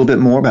 we'll talk a little bit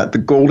more about the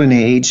golden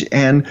age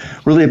and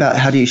really about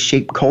how do you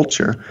shape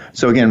culture.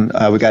 So again,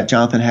 we got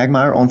Jonathan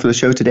Hagmeyer on for the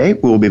show today.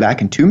 We'll be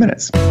back in 2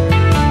 minutes.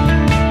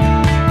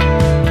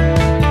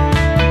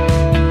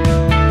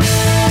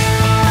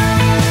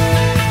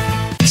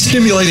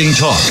 Stimulating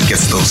talk. It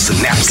gets those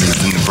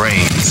synapses in the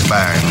brain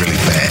firing really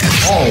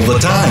fast. All the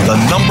time. The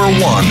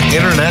 #1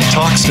 internet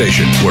talk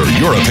station where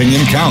your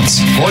opinion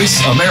counts.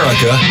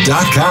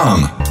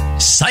 VoiceAmerica.com.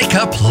 Psych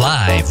Up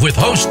Live with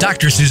host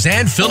Dr.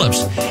 Suzanne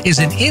Phillips is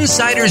an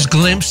insider's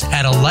glimpse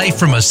at a life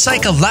from a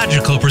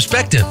psychological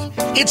perspective.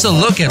 It's a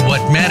look at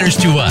what matters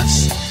to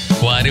us.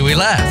 Why do we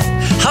laugh?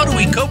 How do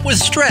we cope with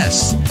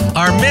stress?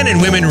 Are men and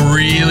women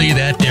really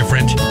that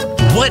different?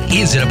 What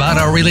is it about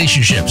our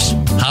relationships?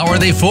 How are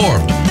they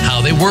formed? How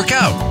they work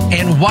out?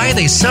 And why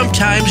they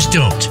sometimes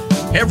don't?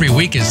 Every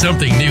week is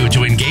something new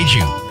to engage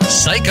you.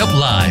 Psych Up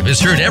Live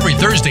is heard every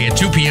Thursday at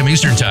 2 p.m.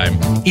 Eastern Time,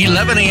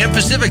 11 a.m.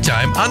 Pacific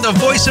Time on the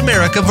Voice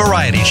America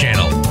Variety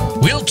Channel.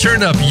 We'll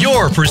turn up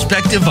your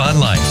perspective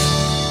on life.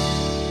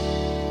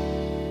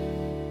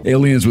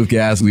 Aliens with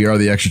Gas, we are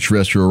the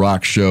extraterrestrial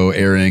rock show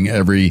airing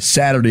every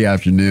Saturday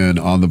afternoon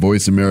on the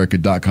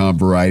VoiceAmerica.com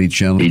Variety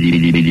Channel.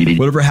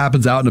 Whatever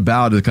happens out and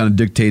about, it kind of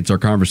dictates our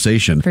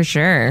conversation. For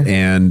sure.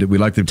 And we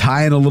like to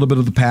tie in a little bit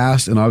of the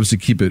past and obviously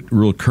keep it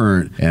real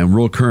current. And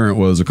real current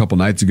was a couple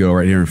nights ago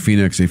right here in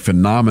Phoenix, a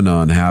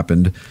phenomenon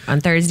happened.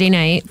 On Thursday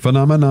night.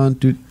 Phenomenon.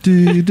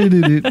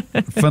 Phenomenon.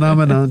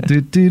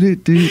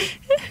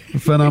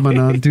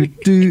 Phenomenon.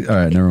 All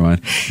right, never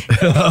mind.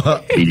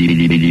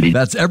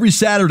 That's every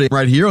Saturday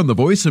right here on the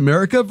Voice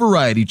America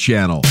Variety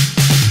Channel.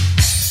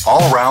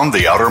 All around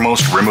the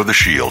outermost rim of the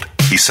shield,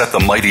 He set the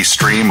mighty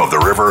stream of the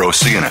river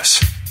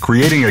Oceanus,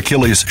 creating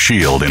Achilles'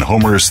 shield in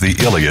Homer's The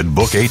Iliad,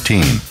 Book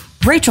 18.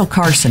 Rachel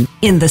Carson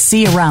in The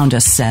Sea Around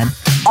Us said,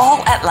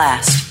 "All at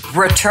last,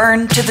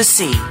 return to the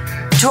sea,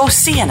 to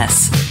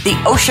Oceanus, the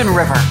ocean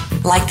river,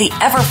 like the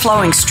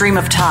ever-flowing stream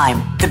of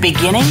time, the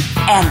beginning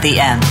and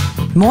the end."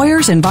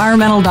 Moyer's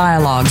Environmental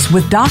Dialogues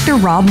with Dr.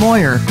 Rob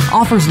Moyer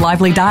offers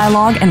lively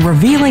dialogue and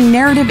revealing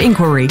narrative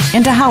inquiry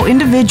into how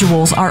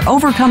individuals are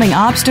overcoming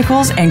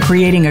obstacles and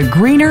creating a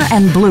greener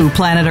and blue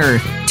planet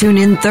Earth. Tune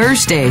in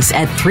Thursdays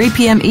at 3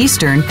 p.m.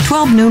 Eastern,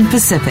 12 noon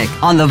Pacific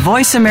on the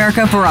Voice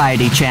America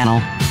Variety Channel.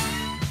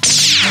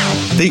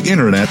 The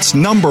Internet's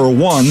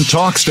 #1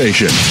 talk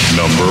station.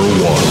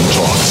 #1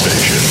 talk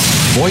station.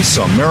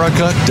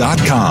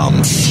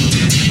 VoiceAmerica.com.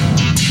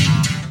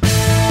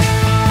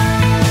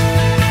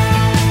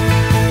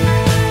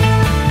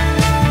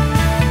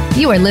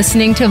 You are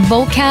listening to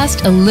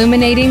Voltcast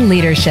Illuminating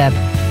Leadership.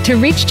 To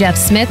reach Jeff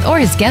Smith or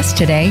his guest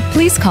today,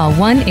 please call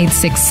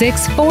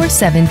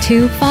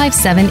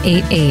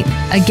 1-866-472-5788.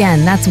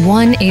 Again, that's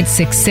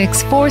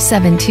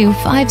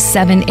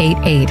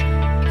 1-866-472-5788.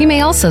 You may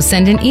also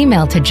send an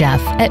email to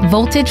Jeff at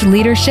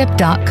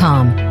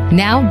voltageleadership.com.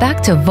 Now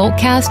back to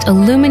Voltcast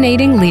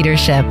Illuminating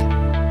Leadership.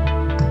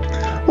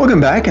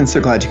 Welcome back, and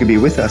so glad you could be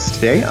with us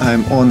today.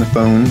 I'm on the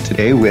phone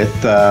today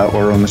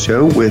or on the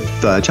show with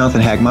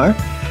Jonathan Hagmeyer.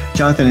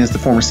 Jonathan is the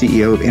former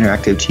CEO of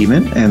Interactive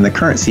Achievement and the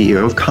current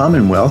CEO of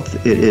Commonwealth.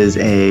 It is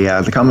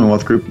the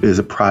Commonwealth Group is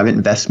a private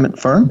investment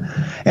firm.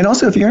 And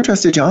also, if you're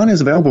interested, John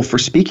is available for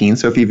speaking.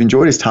 So if you've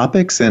enjoyed his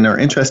topics and are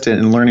interested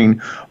in learning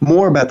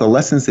more about the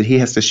lessons that he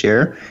has to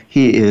share,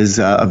 he is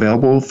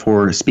available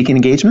for speaking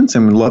engagements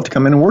and would love to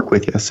come in and work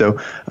with you. So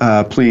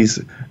please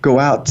go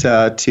out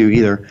to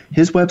either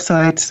his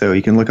website, so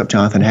you can look up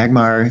Jonathan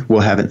Hagmeyer.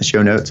 We'll have it in the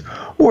show notes,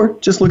 or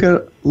just look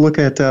at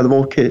the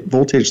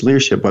Voltage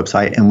Leadership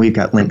website, and we've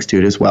got links to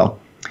it as well.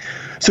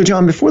 So,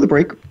 John, before the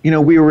break,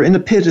 we were in the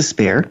pit of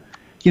despair,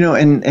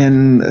 and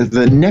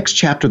the next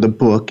chapter of the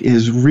book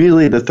is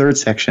really the third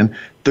section,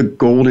 the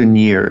golden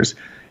years.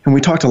 And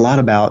we talked a lot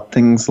about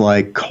things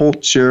like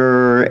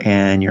culture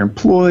and your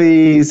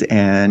employees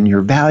and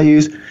your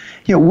values.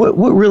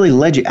 What really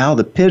led you out of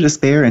the pit of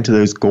despair into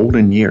those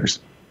golden years?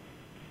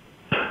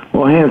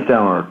 Well, hands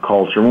down, our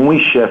culture. When we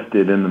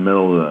shifted in the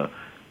middle of the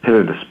pit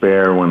of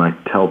despair, when I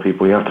tell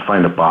people you have to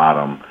find a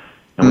bottom,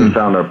 and we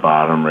found our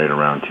bottom right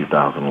around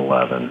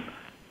 2011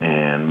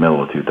 and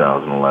middle of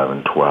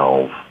 2011,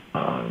 12,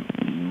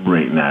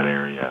 right in that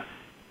area.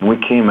 When we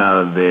came out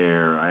of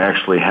there, I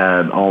actually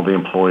had all the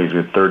employees, we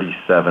had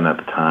 37 at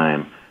the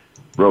time,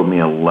 wrote me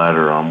a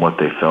letter on what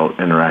they felt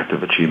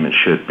Interactive Achievement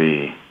should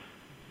be.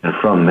 And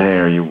from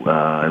there,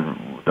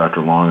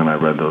 Dr. Long and I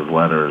read those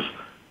letters,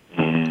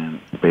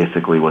 and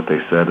basically what they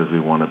said is we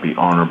want to be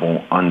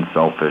honorable,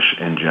 unselfish,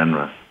 and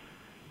generous,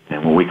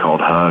 and what we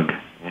called HUG.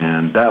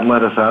 And that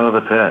led us out of the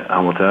pit, I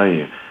will tell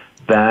you.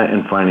 That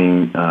and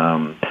finding,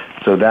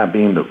 so that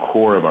being the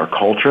core of our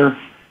culture.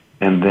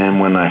 And then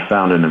when I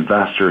found an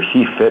investor,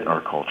 he fit our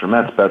culture.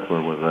 Matt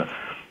Spetzler was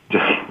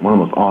just one of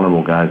the most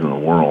honorable guys in the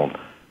world.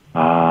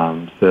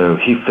 So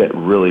he fit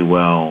really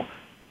well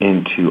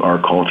into our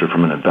culture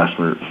from an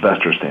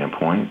investor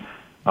standpoint.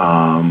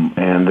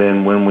 And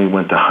then when we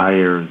went to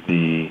hire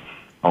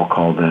I'll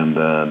call them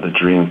the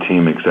Dream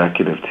Team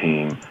executive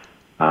team,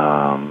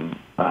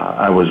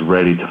 I was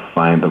ready to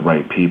find the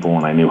right people,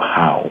 and I knew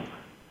how.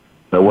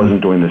 So I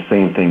wasn't doing the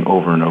same thing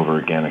over and over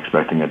again,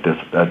 expecting a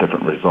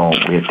different result.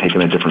 We had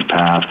taken a different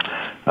path,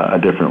 a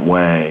different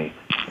way,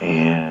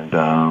 and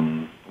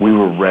we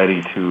were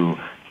ready to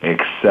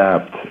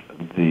accept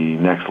the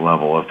next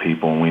level of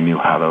people, and we knew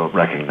how to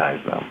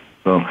recognize them.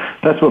 So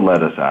that's what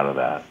led us out of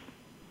that.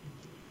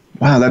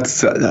 Wow,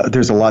 that's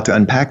there's a lot to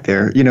unpack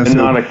there. And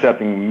not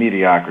accepting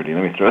mediocrity.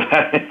 Let me throw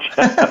that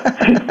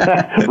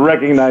in.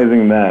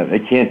 Recognizing that they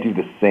can't do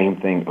the same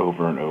thing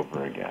over and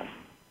over again,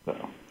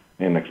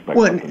 and expect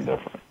something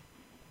different.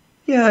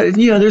 Yeah,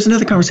 there's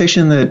another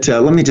conversation that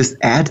let me just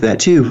add to that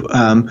too.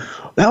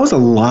 That was a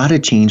lot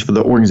of change for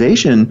the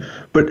organization.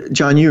 But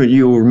John,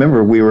 you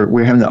remember we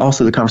were having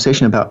also the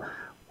conversation about.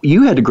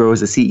 You had to grow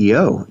as a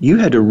CEO. You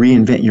had to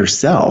reinvent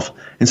yourself.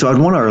 And so I'd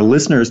want our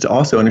listeners to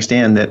also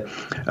understand that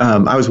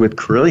I was with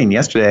Carillion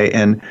yesterday,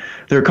 and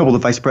there are a couple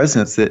of vice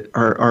presidents that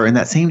are in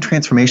that same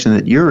transformation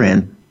that you're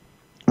in,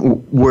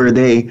 where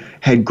they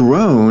had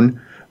grown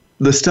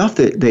the stuff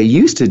that they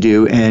used to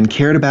do and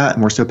cared about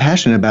and were so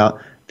passionate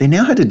about. They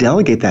now had to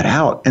delegate that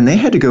out, and they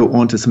had to go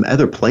on to some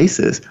other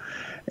places.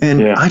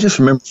 And I just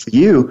remember for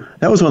you,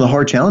 that was one of the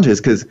hard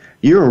challenges because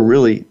you're a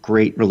really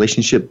great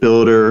relationship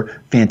builder,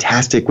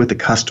 fantastic with the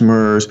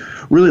customers,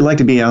 really like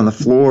to be out on the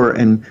floor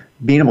and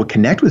being able to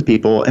connect with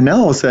people. And now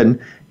all of a sudden,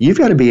 you've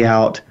got to be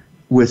out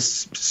with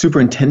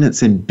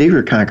superintendents in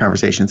bigger kind of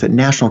conversations at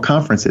national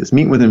conferences,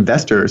 meeting with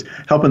investors,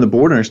 helping the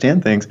board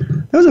understand things.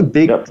 That was a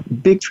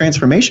big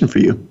transformation for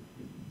you.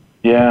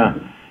 Yeah,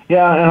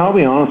 and I'll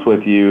be honest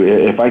with you,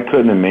 if I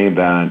couldn't have made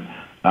that,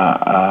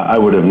 I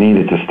would have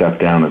needed to step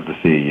down as the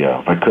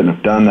CEO. If I couldn't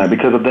have done that,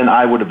 because then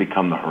I would have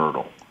become the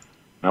hurdle.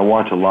 I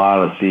watch a lot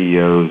of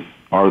CEOs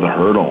are the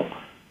hurdle,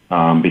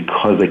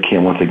 because they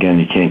can't. Once again,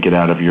 you can't get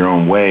out of your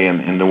own way,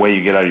 and the way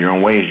you get out of your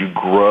own way is you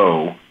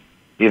grow.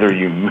 Either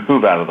you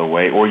move out of the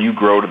way or you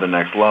grow to the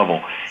next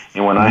level.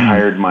 And when I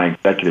hired my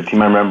executive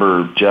team, I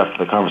remember, Jeff,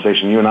 the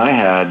conversation you and I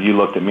had, you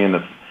looked at me in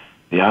the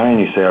eye and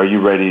you say, are you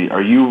ready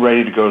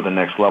to go to the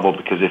next level?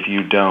 Because if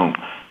you don't,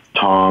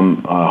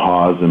 Tom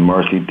Hawes and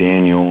Marcy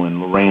Daniel and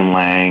Lorraine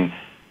Lang,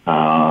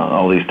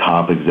 all these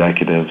top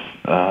executives,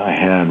 I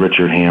had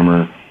Richard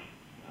Hammer,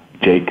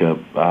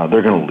 Jacob,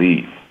 they're going to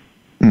leave.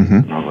 Mm-hmm.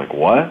 And I was like,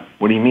 what?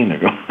 What do you mean they're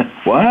going?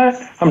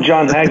 What? I'm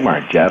John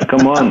Hagmaier, Jeff.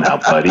 Come on now,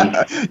 buddy.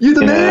 You're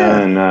the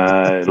man.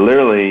 And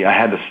literally, I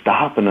had to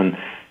stop, and then,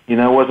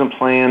 I wasn't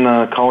playing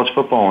college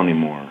football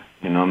anymore.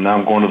 Now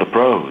I'm going to the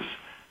pros.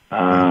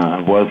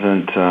 I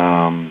wasn't.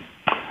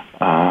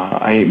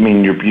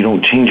 You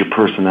don't change your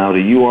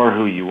personality. You are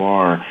who you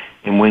are,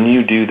 and when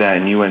you do that,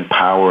 and you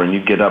empower, and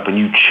you get up, and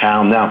you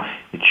challenge. Now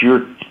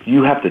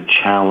you have to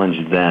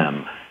challenge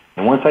them.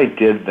 And once I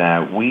did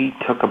that, we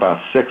took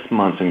about 6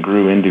 months and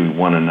grew into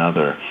one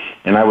another.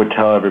 And I would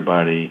tell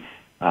everybody,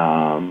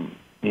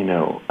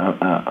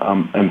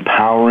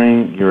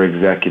 empowering your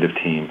executive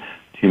team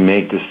to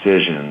make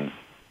decisions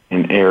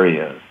in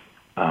areas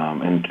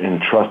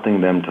and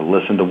trusting them to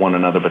listen to one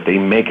another, but they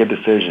make a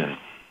decision.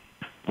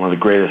 One of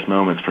the greatest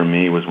moments for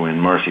me was when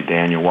Marcy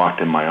Daniel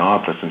walked in my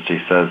office and she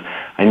says,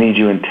 I need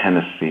you in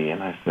Tennessee.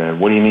 And I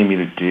said, what do you need me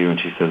to do? And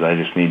she says, I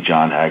just need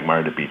John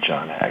Hagmaier to beat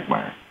John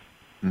Hagmaier.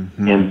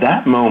 Mm-hmm. In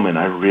that moment,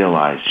 I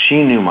realized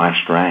she knew my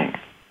strength.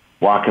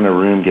 Walk in a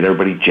room, get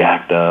everybody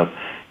jacked up,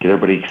 get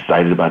everybody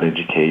excited about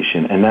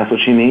education, and that's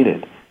what she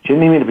needed. She didn't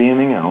need me to be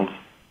anything else.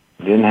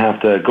 I didn't have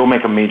to go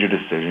make a major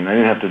decision. I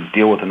didn't have to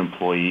deal with an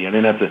employee.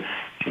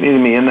 She needed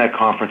me in that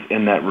conference,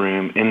 in that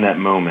room, in that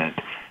moment,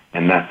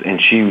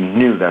 and she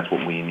knew that's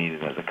what we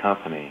needed as a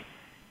company.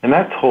 And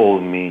that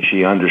told me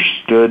she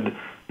understood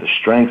the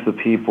strengths of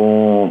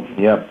people.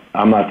 Yep,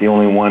 I'm not the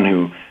only one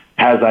who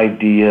has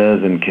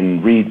ideas and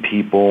can read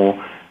people.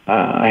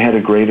 I had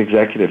a great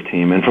executive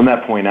team. And from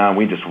that point on,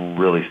 we just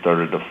really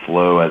started to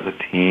flow as a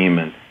team.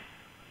 And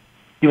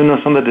even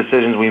though some of the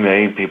decisions we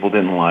made people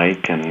didn't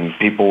like and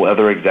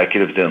other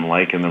executives didn't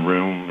like in the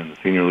room and the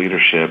senior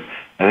leadership,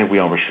 I think we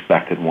all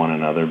respected one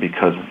another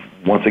because,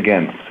 once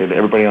again, I say to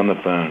everybody on the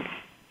phone,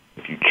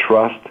 if you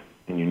trust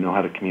and you know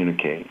how to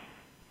communicate,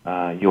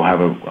 you'll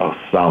have a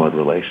solid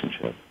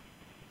relationship.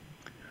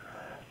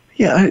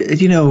 Yeah,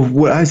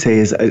 what I say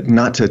is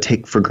not to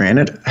take for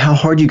granted how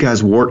hard you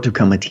guys work to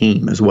become a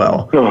team as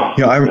well.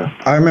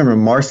 I remember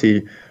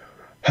Marcy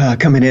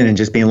coming in and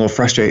just being a little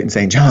frustrated and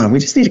saying, John, we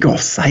just need to go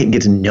off site and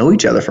get to know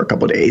each other for a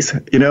couple of days.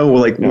 We're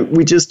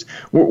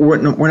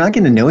not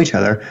getting to know each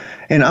other.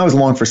 And I was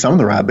along for some of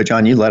the ride, but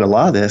John, you led a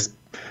lot of this.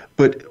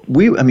 But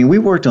we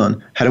worked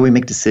on how do we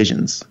make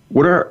decisions?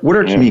 What are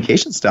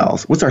communication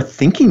styles? What's our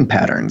thinking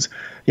patterns?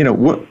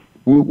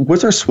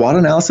 What's our SWOT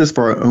analysis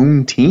for our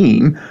own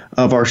team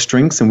of our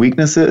strengths and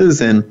weaknesses?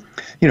 And,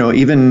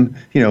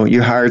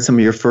 you hired some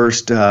of your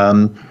first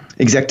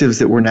executives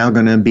that were now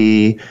going to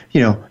be,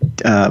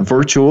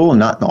 virtual and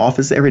not in the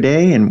office every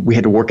day. And we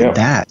had to work at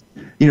that.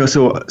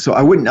 So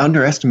I wouldn't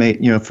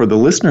underestimate, for the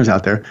listeners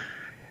out there,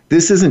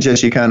 this isn't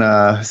just you kind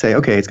of say,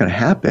 okay, it's going to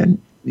happen.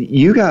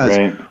 You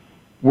guys,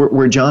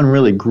 where John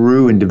really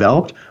grew and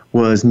developed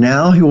was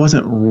now he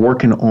wasn't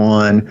working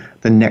on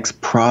the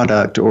next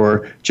product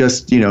or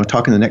just,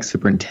 talking to the next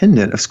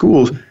superintendent of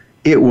schools.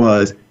 It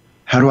was,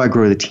 how do I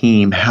grow the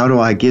team? How do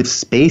I give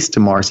space to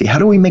Marcy? How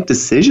do we make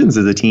decisions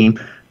as a team?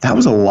 That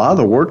was a lot of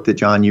the work that,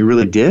 John, you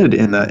really did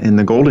in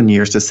the golden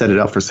years to set it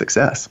up for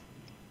success.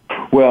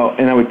 Well,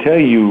 and I would tell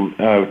you,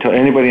 tell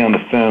anybody on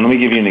the phone, let me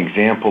give you an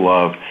example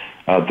of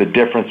the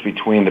difference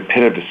between the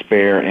pit of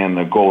despair and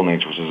the golden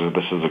age,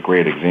 this is a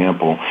great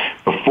example.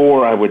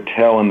 Before I would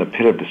tell in the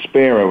pit of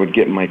despair, I would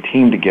get my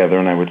team together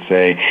and I would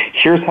say,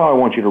 here's how I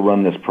want you to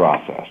run this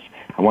process.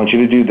 I want you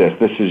to do this.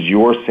 This is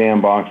your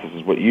sandbox. This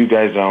is what you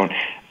guys own.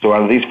 So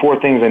out of these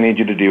 4 things I need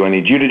you to do, I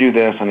need you to do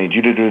this, I need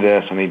you to do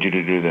this, I need you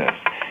to do this.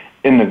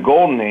 In the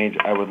golden age,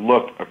 I would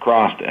look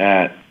across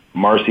at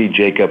Marcy,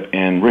 Jacob,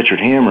 and Richard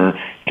Hammer,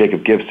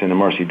 Jacob Gibson and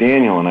Marcy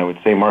Daniel, and I would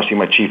say Marcy,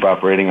 my Chief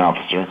Operating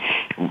Officer,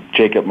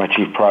 Jacob, my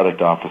Chief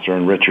Product Officer,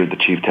 and Richard, the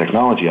Chief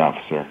Technology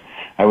Officer.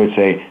 I would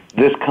say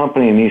this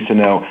company needs to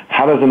know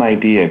how does an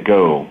idea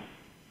go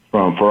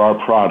for our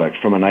product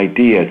from an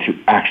idea to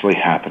actually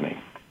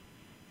happening.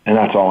 And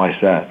that's all I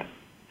said.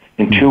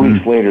 And 2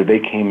 weeks later, they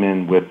came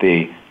in with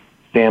the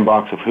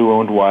sandbox of who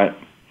owned what,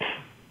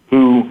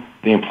 who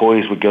the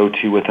employees would go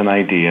to with an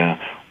idea,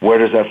 where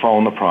does that fall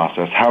in the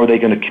process, how are they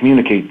going to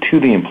communicate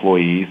to the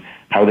employees,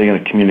 how are they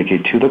going to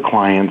communicate to the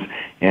clients,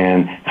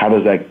 and how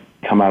does that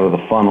come out of the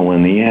funnel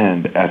in the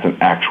end as an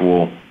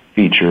actual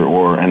feature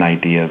or an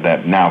idea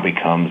that now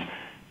becomes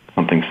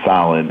something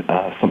solid,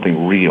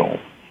 something real.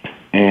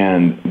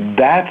 And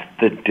that's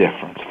the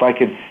difference. If I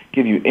could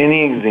give you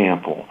any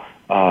example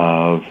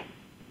of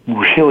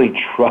really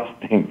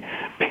trusting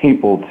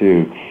people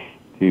to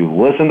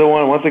listen to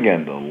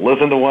to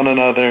listen to one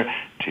another,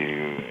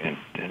 to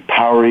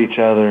empower each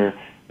other,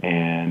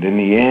 And in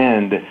the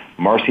end,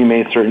 Marcy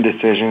made certain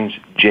decisions,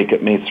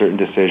 Jacob made certain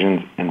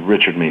decisions, and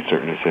Richard made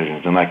certain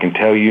decisions. And I can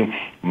tell you,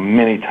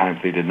 many times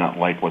they did not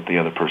like what the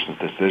other person's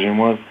decision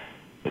was,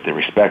 but they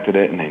respected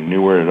it and they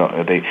knew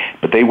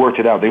but they worked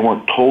it out. They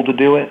weren't told to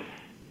do it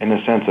in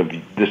the sense of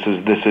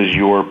this is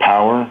your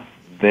power.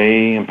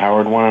 They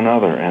empowered one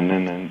another, and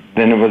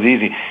then it was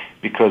easy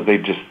because they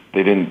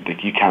didn't.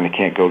 You kind of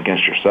can't go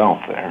against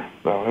yourself there.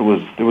 So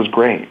it was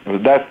great.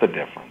 That's the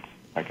difference.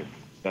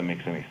 That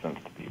makes any sense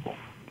to people.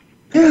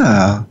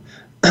 Yeah.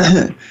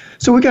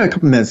 So we got a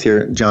couple minutes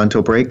here, John,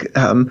 till break.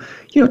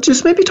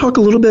 Just maybe talk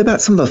a little bit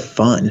about some of the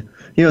fun.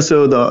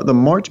 So the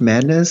March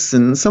Madness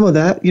and some of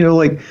that.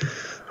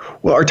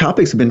 Our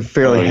topics have been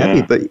fairly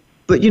heavy, but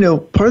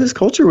part of this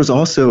culture was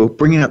also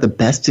bringing out the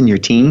best in your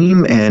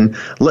team and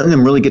letting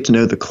them really get to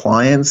know the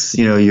clients,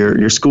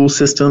 your school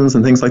systems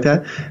and things like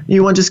that.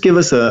 You want to just give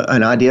us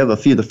an idea of a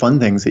few of the fun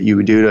things that you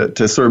would do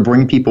to sort of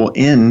bring people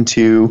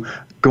into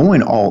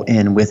going all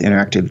in with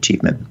interactive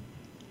achievement?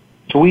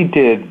 So we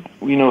did,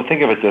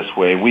 think of it this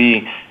way.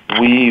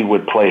 We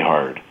would play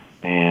hard.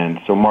 And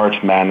so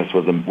March Madness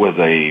was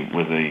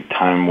a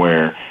time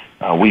where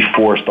we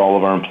forced all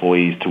of our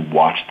employees to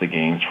watch the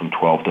games from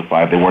 12 to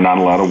 5. They were not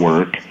allowed to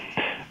work.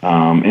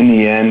 In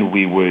the end,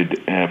 we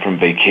would, from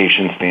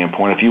vacation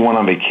standpoint, if you went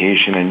on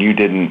vacation and you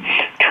didn't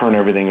turn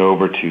everything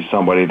over to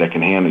somebody that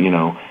can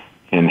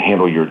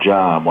handle your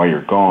job while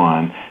you're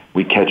gone,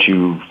 we catch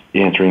you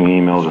answering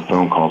emails or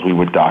phone calls. We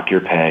would dock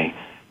your pay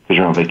because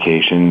you're on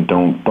vacation.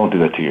 Don't do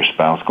that to your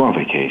spouse. Go on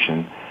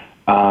vacation.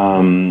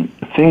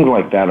 Things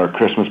like that. Our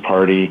Christmas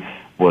party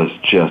was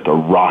just a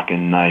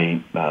rockin'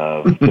 night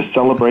of just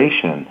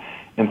celebration.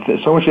 And so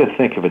I want you to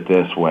think of it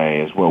this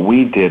way: is what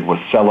we did was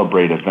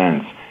celebrate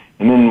events.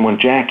 And then when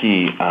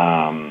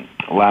Jacqueline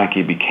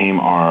Lackey became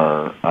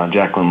our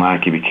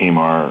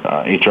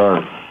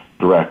HR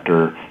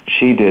director,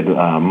 she did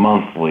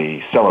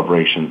monthly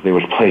celebrations. They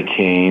would play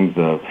games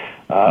of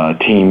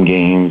team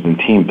games and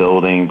team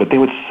building, but we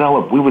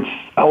would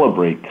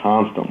celebrate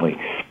constantly.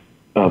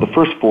 The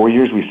first 4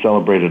 years, we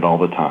celebrated all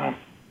the time.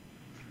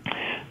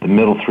 The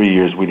middle 3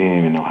 years, we didn't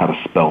even know how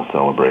to spell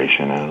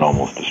celebration, and it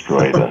almost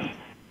destroyed us.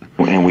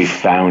 And we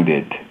found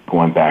it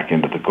going back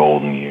into the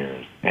golden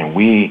years. And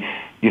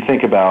you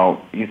think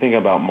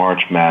about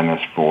March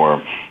Madness for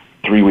a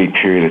 3-week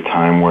period of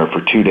time where for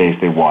 2 days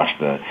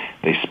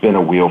they spin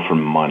a wheel for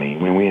money.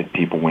 When we had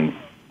people win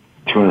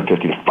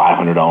 $250 to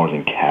 $500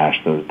 in cash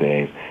those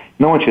days.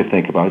 And I want you to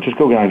think about it. Just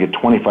go down and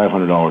get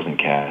 $2,500 in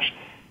cash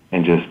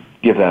and just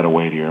give that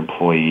away to your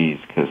employees,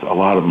 because a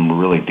lot of them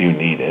really do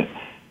need it.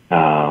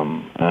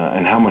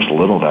 And how much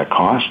little that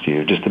cost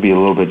you just to be a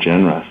little bit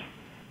generous.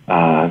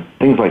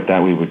 Things like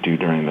that we would do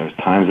during those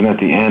times. And at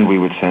the end, we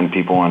would send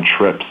people on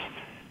trips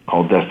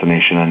called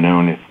Destination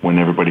Unknown when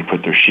everybody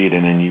put their sheet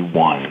in and you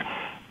won.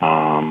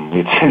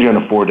 We'd send you on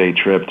a 4-day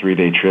trip,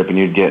 3-day trip, and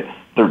you'd get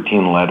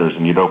 13 letters,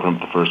 and you'd open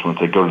up the first one and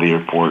say, go to the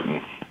airport,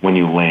 and when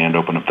you land,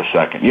 open up the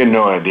second. You had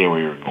no idea where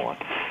you were going.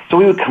 So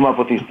we would come up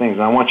with these things,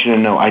 and I want you to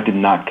know I did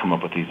not come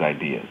up with these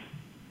ideas.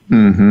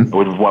 Mm-hmm.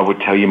 I would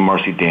tell you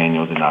Marcy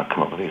Daniel did not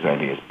come up with these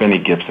ideas. Benny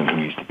Gibson,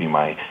 who used to be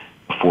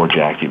before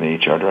Jackie, the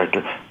HR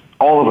director,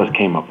 all of us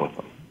came up with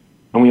them,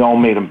 and we all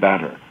made them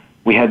better.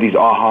 We had these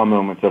aha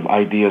moments of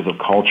ideas of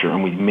culture,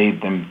 and we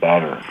made them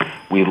better.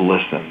 We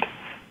listened.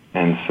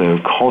 And so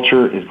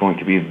culture is going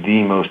to be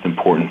the most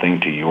important thing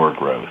to your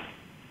growth.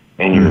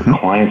 And your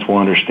clients will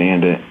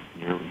understand it,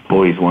 your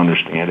employees will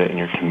understand it, and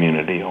your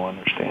community will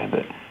understand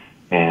it.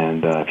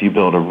 And if you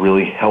build a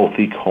really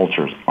healthy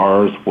culture,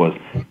 ours was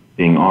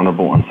being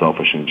honorable,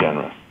 unselfish, and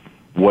generous.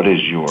 What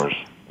is yours?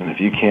 And if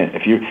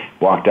you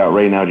walked out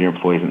right now to your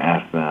employees and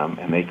asked them,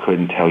 and they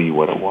couldn't tell you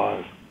what it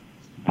was,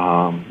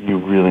 you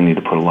really need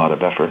to put a lot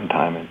of effort and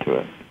time into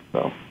it.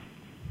 So,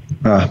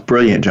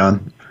 brilliant,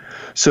 John.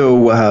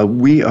 So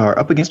we are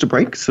up against a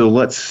break, so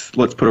let's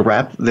put a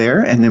wrap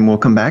there, and then we'll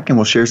come back and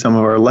we'll share some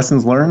of our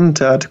lessons learned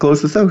to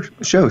close the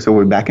show. So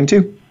we'll be back in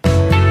 2.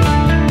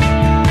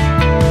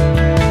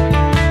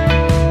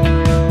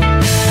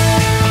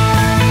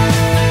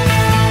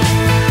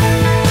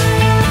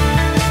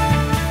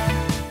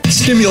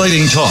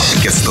 Stimulating talk.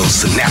 It gets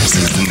those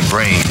synapses in the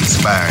brain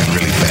firing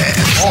really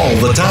fast. All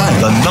the time.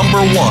 The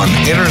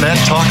 #1 Internet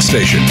talk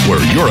station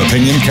where your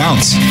opinion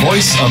counts.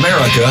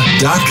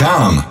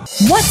 VoiceAmerica.com.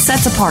 What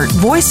sets apart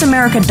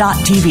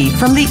VoiceAmerica.tv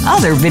from the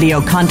other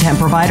video content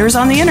providers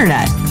on the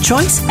Internet?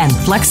 Choice and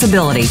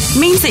flexibility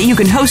means that you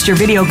can host your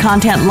video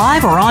content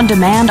live or on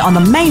demand on the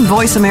main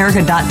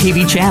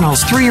VoiceAmerica.tv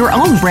channels through your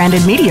own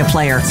branded media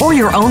player or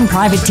your own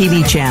private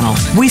TV channel.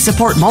 We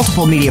support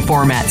multiple media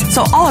formats,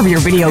 so all of your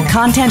video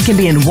content can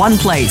be in one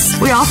place.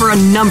 We offer a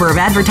number of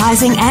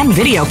advertising and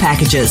video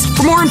packages.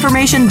 For more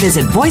information,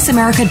 visit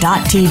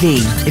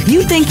VoiceAmerica.tv. If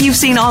you think you've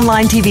seen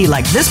online TV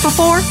like this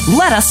before,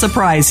 let us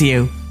surprise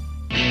you.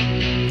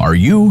 Are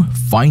you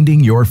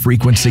finding your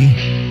frequency?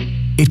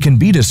 It can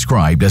be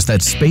described as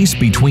that space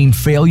between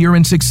failure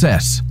and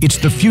success. It's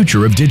the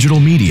future of digital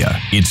media.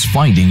 It's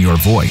finding your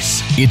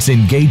voice. It's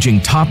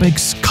engaging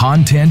topics,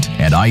 content,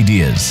 and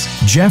ideas.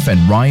 Jeff and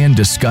Ryan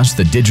discuss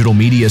the digital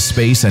media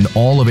space and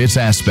all of its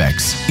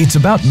aspects. It's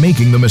about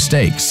making the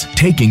mistakes,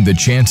 taking the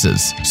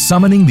chances,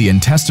 summoning the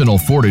intestinal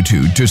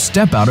fortitude to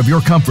step out of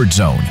your comfort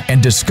zone,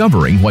 and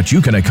discovering what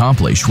you can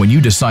accomplish when you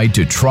decide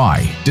to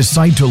try,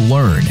 decide to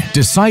learn,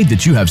 decide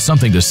that you have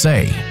something to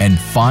say, and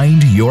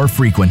find your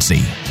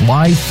frequency.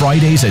 Live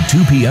Fridays at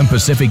 2 p.m.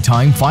 Pacific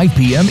Time, 5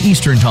 p.m.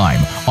 Eastern Time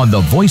on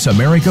the Voice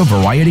America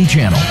Variety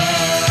Channel.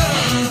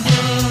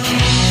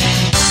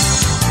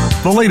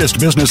 The latest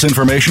business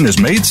information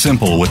is made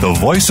simple with the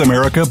Voice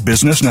America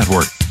Business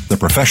Network. The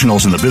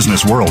professionals in the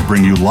business world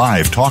bring you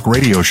live talk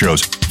radio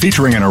shows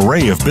featuring an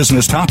array of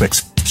business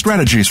topics,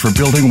 strategies for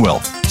building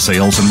wealth,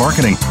 sales and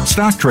marketing,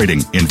 stock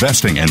trading,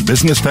 investing, and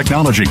business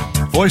technology.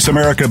 Voice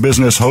America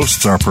Business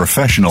hosts are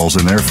professionals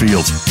in their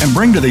fields and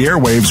bring to the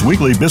airwaves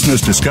weekly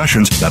business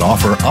discussions that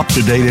offer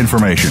up-to-date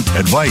information,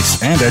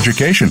 advice, and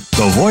education.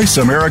 The Voice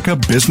America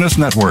Business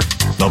Network,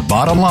 the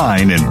bottom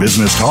line in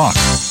business talk.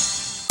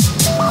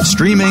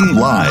 Streaming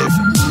live,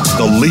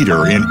 the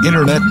leader in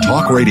Internet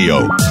talk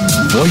radio,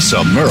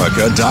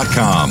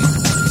 voiceamerica.com.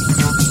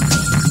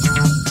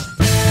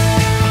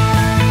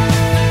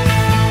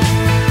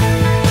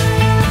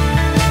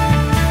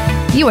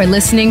 You are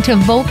listening to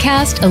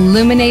Voltcast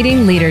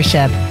Illuminating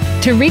Leadership.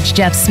 To reach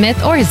Jeff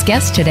Smith or his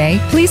guest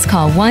today, please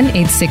call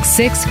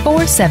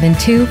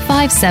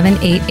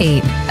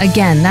 1-866-472-5788.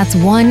 Again, that's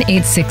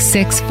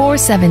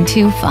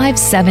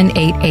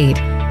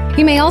 1-866-472-5788.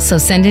 You may also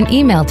send an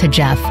email to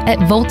Jeff at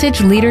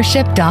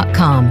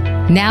voltageleadership.com.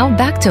 Now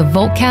back to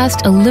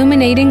Voltcast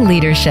Illuminating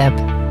Leadership.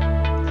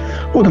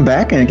 Welcome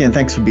back, and again,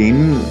 thanks for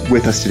being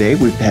with us today.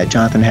 We've had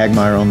Jonathan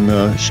Hagmeyer on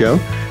the show.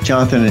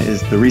 Jonathan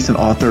is the recent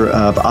author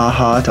of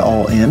Aha to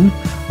All In,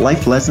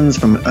 Life Lessons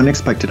from an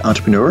Unexpected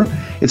Entrepreneur.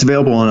 It's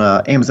available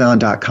on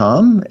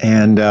Amazon.com,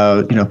 and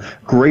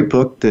great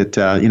book that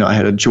I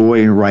had a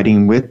joy in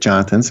writing with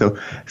Jonathan. So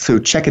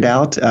check it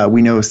out.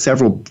 We know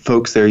several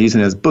folks that are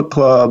using it as book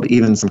club.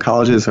 Even some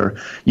colleges are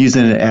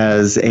using it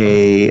as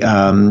a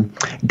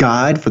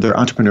guide for their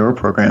entrepreneur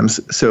programs.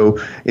 So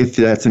if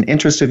that's an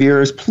interest of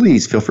yours,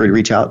 please feel free to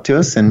reach out to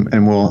us,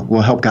 and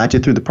we'll help guide you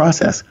through the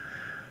process.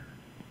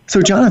 So,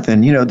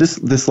 Jonathan,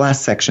 this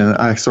last section,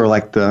 I sort of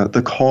like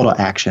the call to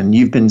action.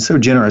 You've been so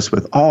generous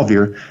with all of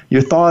your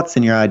thoughts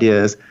and your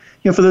ideas.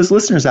 For those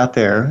listeners out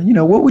there,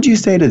 what would you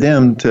say to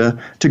them to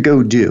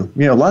go do?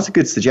 Lots of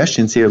good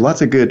suggestions here,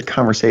 lots of good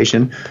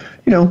conversation.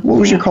 What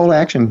would your call to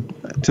action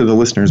to the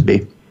listeners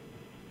be?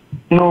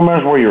 No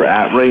matter where you're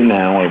at right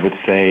now, I would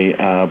say,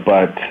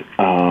 but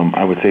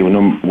I would say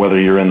whether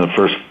you're in the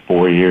first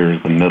 4 years,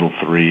 the middle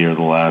 3, or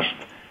the last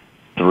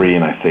 3,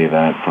 and I say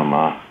that from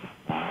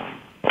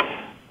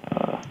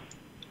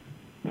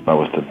if I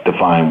was to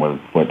define what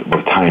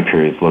time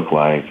periods look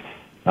like,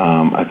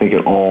 I think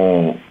it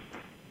all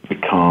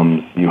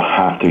becomes you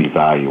have to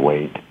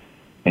evaluate,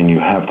 and you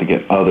have to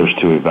get others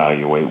to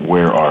evaluate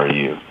where are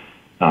you.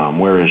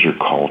 Where is your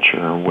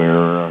culture? Where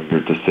are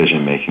your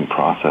decision-making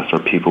process? Are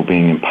people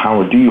being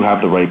empowered? Do you have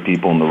the right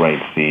people in the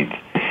right seats?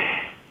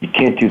 You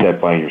can't do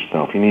that by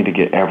yourself. You need to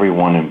get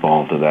everyone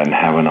involved in that and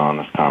have an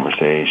honest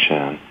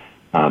conversation.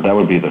 That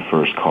would be the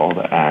first call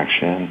to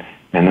action.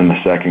 And then the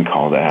second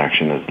call to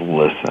action is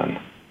listen.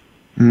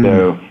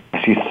 So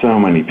I see so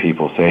many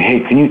people say,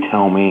 hey, can you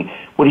tell me,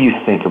 what do you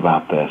think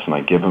about this? And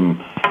I give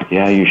them,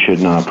 you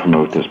should not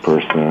promote this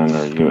person,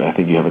 or I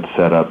think you have it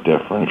set up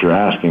different. If you're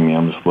asking me,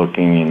 I'm just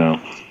looking,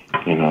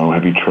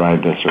 have you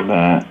tried this or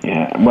that?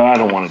 Yeah, well, I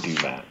don't want to do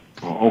that.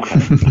 Well, okay.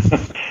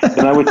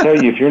 And I would tell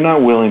you, if you're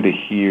not willing to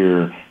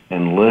hear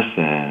and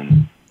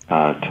listen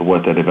to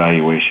what that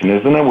evaluation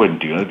is, then I wouldn't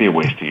do it. That'd be a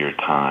waste of your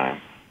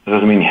time. It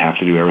doesn't mean you have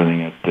to do everything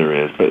that there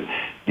is, but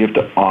you have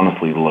to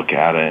honestly look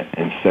at it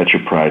and set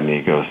your pride and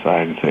ego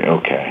aside and say,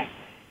 okay,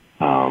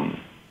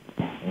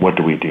 what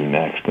do we do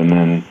next? And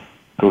then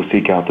go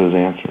seek out those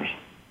answers.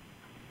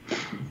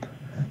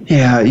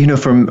 Yeah,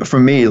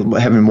 from me,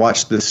 having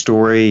watched this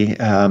story,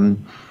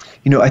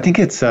 I think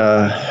it's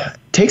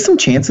take some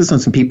chances on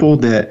some people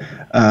that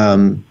are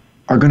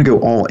going to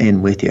go all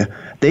in with you.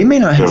 They may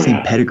not have the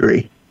same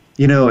pedigree.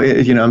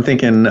 I'm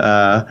thinking,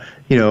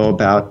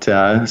 about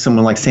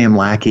someone like Sam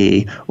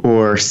Lackey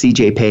or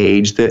C.J.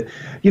 Page that,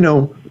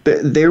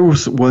 there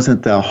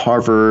wasn't the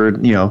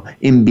Harvard,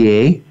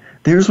 MBA.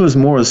 Theirs was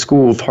more a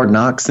school of hard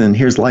knocks and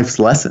here's life's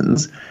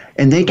lessons.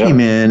 And they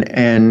came in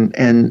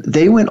and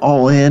they went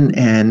all in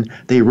and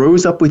they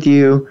rose up with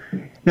you.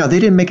 Now, they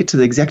didn't make it to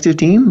the executive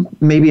team,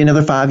 maybe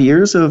another 5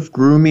 years of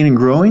grooming and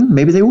growing.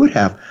 Maybe they would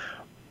have.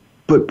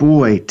 But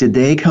boy, did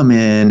they come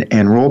in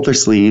and roll up their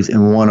sleeves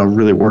and want to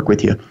really work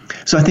with you.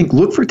 So I think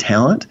look for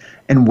talent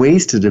and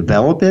ways to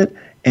develop it.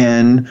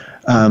 And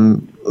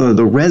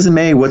the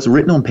resume, what's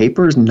written on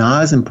paper, is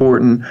not as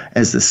important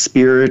as the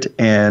spirit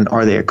and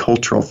are they a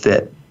cultural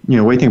fit. What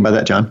do you think about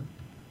that, John?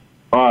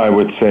 I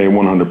would say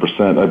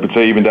 100%. I would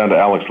say even down to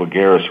Alex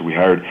Lagares, who we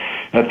hired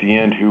at the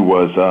end, who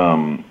was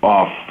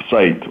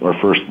off-site, or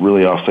first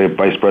really off-site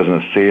vice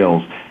president of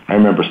sales. I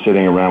remember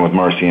sitting around with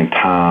Marcy and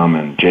Tom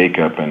and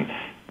Jacob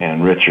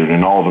and Richard,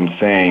 and all of them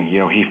saying,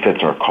 he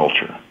fits our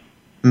culture.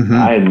 Mm-hmm.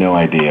 I had no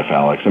idea if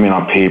Alex,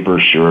 on paper,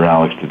 sure,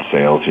 Alex did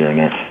sales here and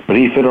there, but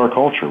he fit our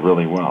culture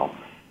really well.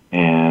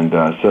 And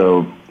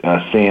so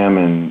Sam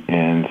and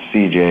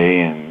CJ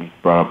and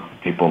brought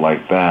up people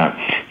like that.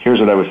 Here's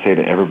what I would say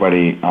to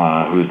everybody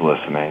who's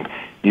listening.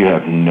 You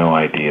have no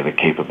idea the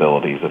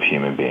capabilities of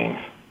human beings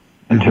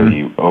until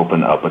you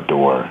open up a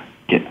door,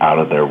 get out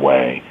of their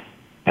way,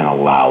 and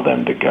allow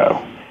them to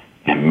go.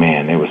 And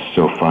man, it was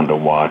so fun to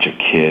watch a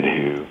kid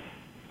who,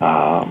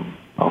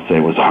 I'll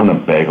say was on a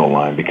bagel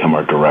line become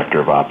our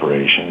director of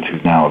operations,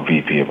 who's now a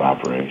VP of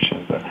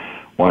operations.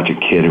 Watch a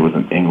kid who was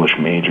an English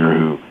major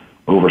who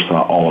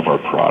oversaw all of our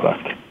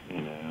product.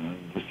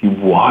 You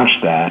watch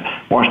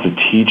the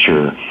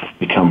teacher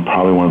become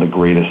probably one of the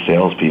greatest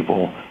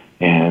salespeople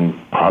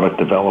and product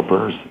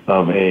developers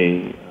of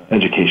a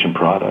education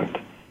product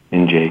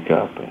in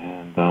Jacob.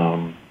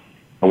 And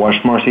I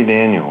watched Marcy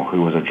Daniel,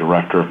 who was a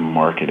director of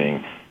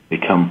marketing,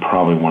 become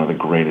probably one of the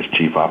greatest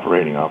chief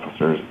operating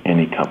officers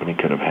any company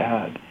could have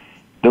had.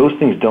 Those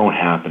things don't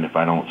happen if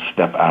I don't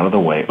step out of the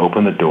way,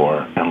 open the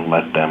door, and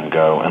let them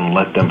go, and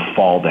let them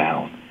fall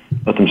down.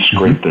 Let them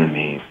scrape their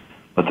knees.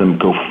 Let them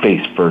go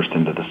face first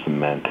into the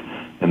cement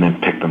and then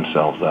pick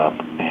themselves up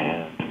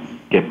and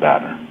get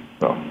better.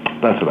 So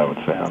that's what I would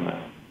say on that.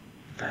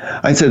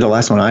 I'd say the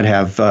last one I'd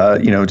have,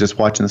 just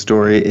watching the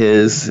story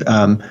is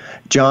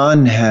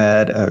John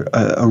had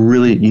a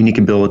really unique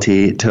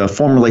ability to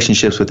form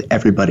relationships with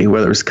everybody,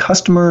 whether it was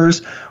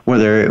customers,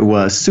 whether it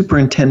was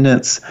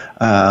superintendents,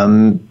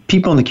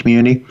 people in the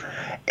community.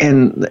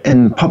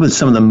 And probably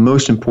some of the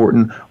most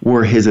important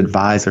were his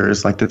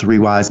advisors, like the Three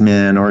Wise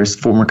Men or his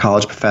former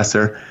college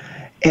professor,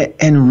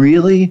 and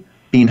really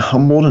being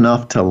humbled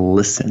enough to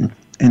listen.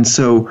 And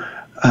so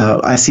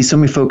I see so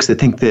many folks that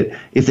think that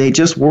if they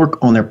just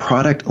work on their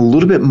product a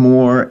little bit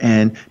more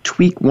and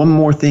tweak one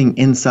more thing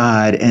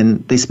inside,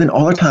 and they spend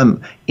all their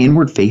time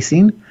inward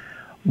facing,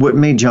 what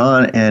made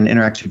John and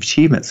Interactive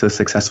Achievement so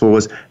successful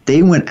was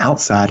they went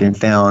outside and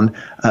found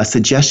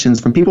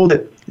suggestions from people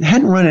that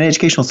hadn't run an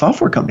educational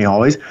software company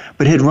always,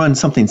 but had run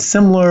something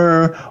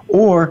similar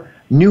or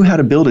knew how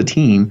to build a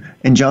team.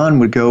 And John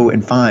would go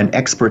and find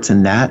experts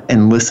in that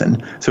and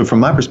listen. So from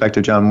my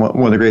perspective, John,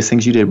 one of the greatest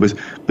things you did was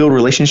build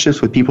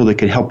relationships with people that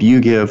could help you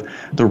give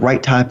the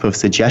right type of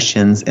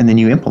suggestions, and then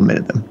you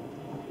implemented them.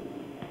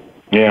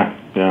 Yeah.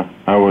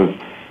 I was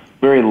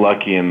very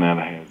lucky in that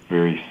I had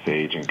very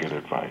sage and good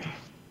advice.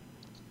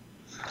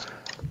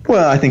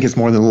 Well, I think it's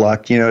more than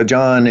luck.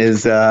 John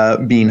is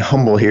being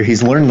humble here.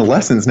 He's learned the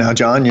lessons now.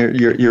 John,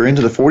 you're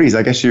into the 40s.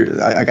 I guess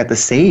I got the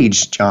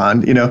sage,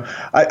 John.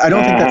 I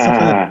don't think that's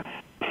something that,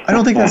 I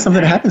don't think that's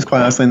something that happens,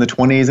 quite honestly, in the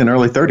 20s and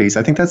early 30s.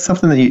 I think that's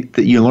something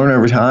that you learn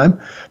over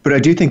time. But I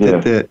do think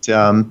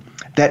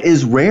that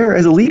is rare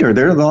as a leader.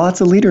 There are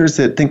lots of leaders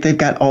that think they've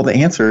got all the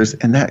answers,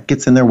 and that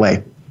gets in their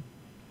way.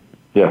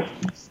 Yes.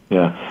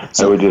 Yeah.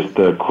 So, I would just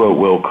quote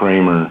Will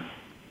Kramer,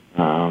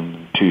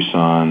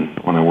 Tucson,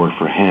 when I worked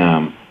for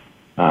him.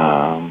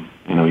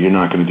 You're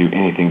not going to do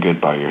anything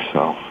good by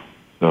yourself.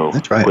 So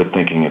that's right. Quit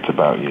thinking it's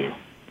about you.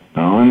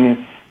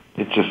 And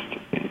you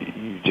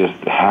just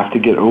have to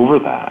get over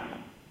that.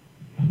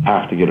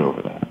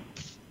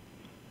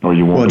 Or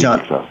you won't be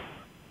successful.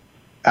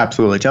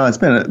 Absolutely. John, it's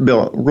been a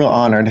real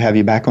honor to have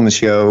you back on the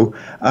show.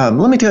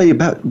 Let me tell you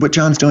about what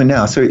John's doing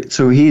now.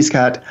 So he's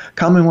got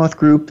Commonwealth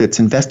Group that's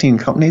investing in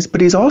companies,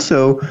 but he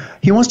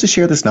wants to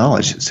share this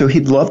knowledge. So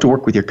he'd love to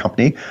work with your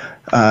company.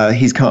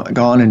 He's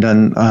gone and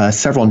done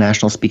several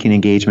national speaking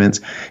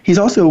engagements. He's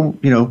also,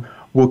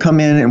 will come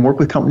in and work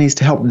with companies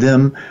to help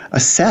them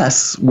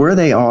assess where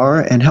they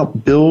are and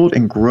help build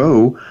and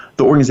grow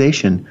the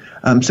organization.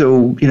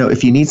 So,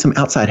 if you need some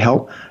outside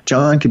help,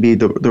 John could be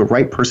the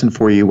right person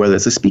for you, whether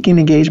it's a speaking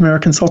engagement or a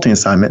consulting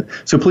assignment.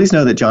 So please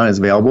know that John is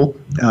available.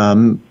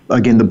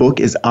 Again, the book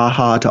is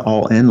Aha to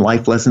All In,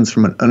 Life Lessons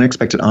from an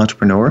Unexpected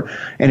Entrepreneur.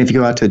 And if you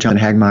go out to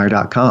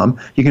johnhagmeyer.com,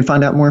 you can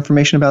find out more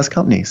information about his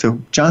company. So,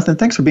 Jonathan,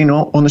 thanks for being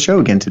on the show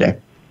again today.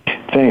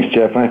 Thanks,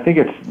 Jeff. And I think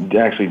it's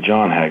actually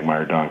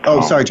johnhagmeyer.com.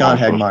 Oh, sorry,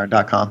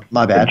 johnhagmeyer.com.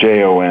 My bad.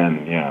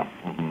 Jon, yeah.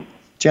 Mm-hmm.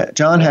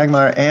 John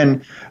Hagmeyer,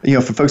 and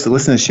for folks that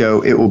listen to the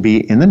show, it will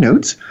be in the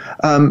notes.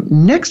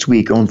 Next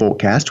week on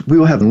Voltcast, we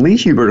will have Lee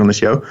Hubert on the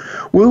show.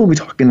 We will be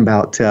talking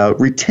about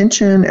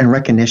retention and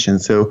recognition.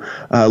 So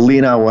Lee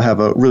and I will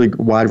have a really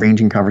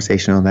wide-ranging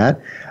conversation on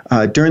that.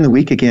 During the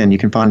week, again, you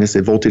can find us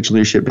at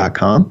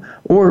voltageleadership.com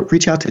or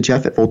reach out to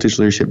Jeff at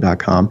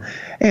voltageleadership.com.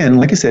 And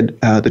like I said,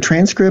 the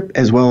transcript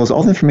as well as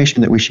all the information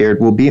that we shared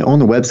will be on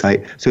the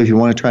website. So if you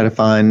want to try to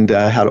find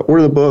how to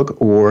order the book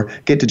or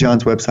get to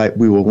John's website,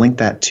 we will link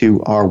that to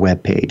our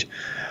webpage.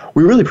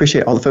 we really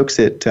appreciate all the folks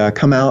that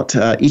come out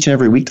each and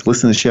every week to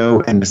listen to the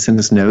show and to send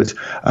us notes.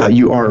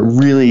 You are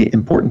really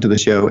important to the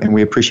show, and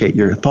we appreciate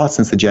your thoughts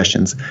and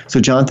suggestions. So,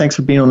 John, thanks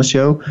for being on the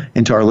show.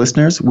 And to our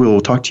listeners,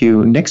 we'll talk to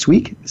you next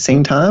week,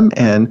 same time.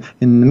 And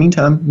in the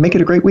meantime, make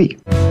it a great week.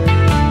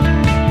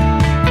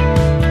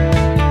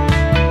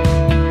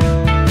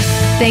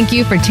 Thank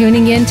you for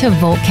tuning in to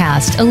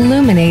Voltcast,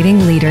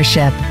 Illuminating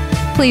Leadership.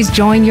 Please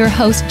join your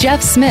host,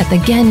 Jeff Smith,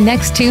 again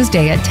next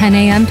Tuesday at 10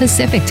 a.m.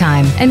 Pacific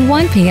Time and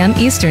 1 p.m.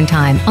 Eastern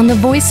Time on the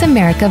Voice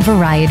America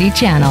Variety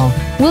Channel.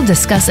 We'll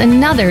discuss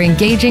another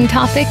engaging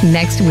topic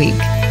next week.